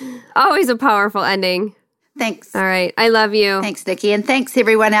 Always a powerful ending. Thanks. All right. I love you. Thanks, Nikki. And thanks,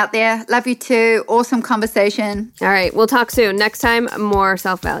 everyone out there. Love you too. Awesome conversation. All right. We'll talk soon. Next time, more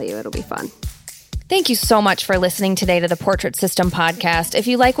self-value. It'll be fun. Thank you so much for listening today to the Portrait System podcast. If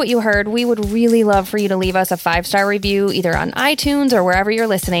you like what you heard, we would really love for you to leave us a 5-star review either on iTunes or wherever you're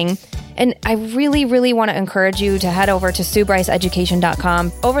listening. And I really, really want to encourage you to head over to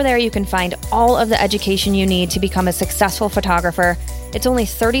SueBryceEducation.com. Over there, you can find all of the education you need to become a successful photographer. It's only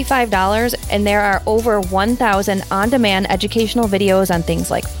 $35, and there are over 1,000 on-demand educational videos on things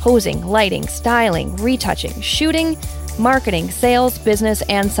like posing, lighting, styling, retouching, shooting, marketing, sales, business,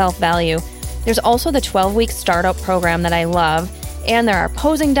 and self-value. There's also the 12-week startup program that I love. And there are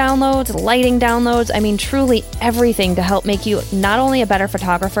posing downloads, lighting downloads. I mean, truly everything to help make you not only a better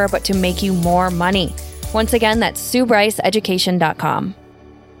photographer, but to make you more money. Once again, that's SueBryceEducation.com.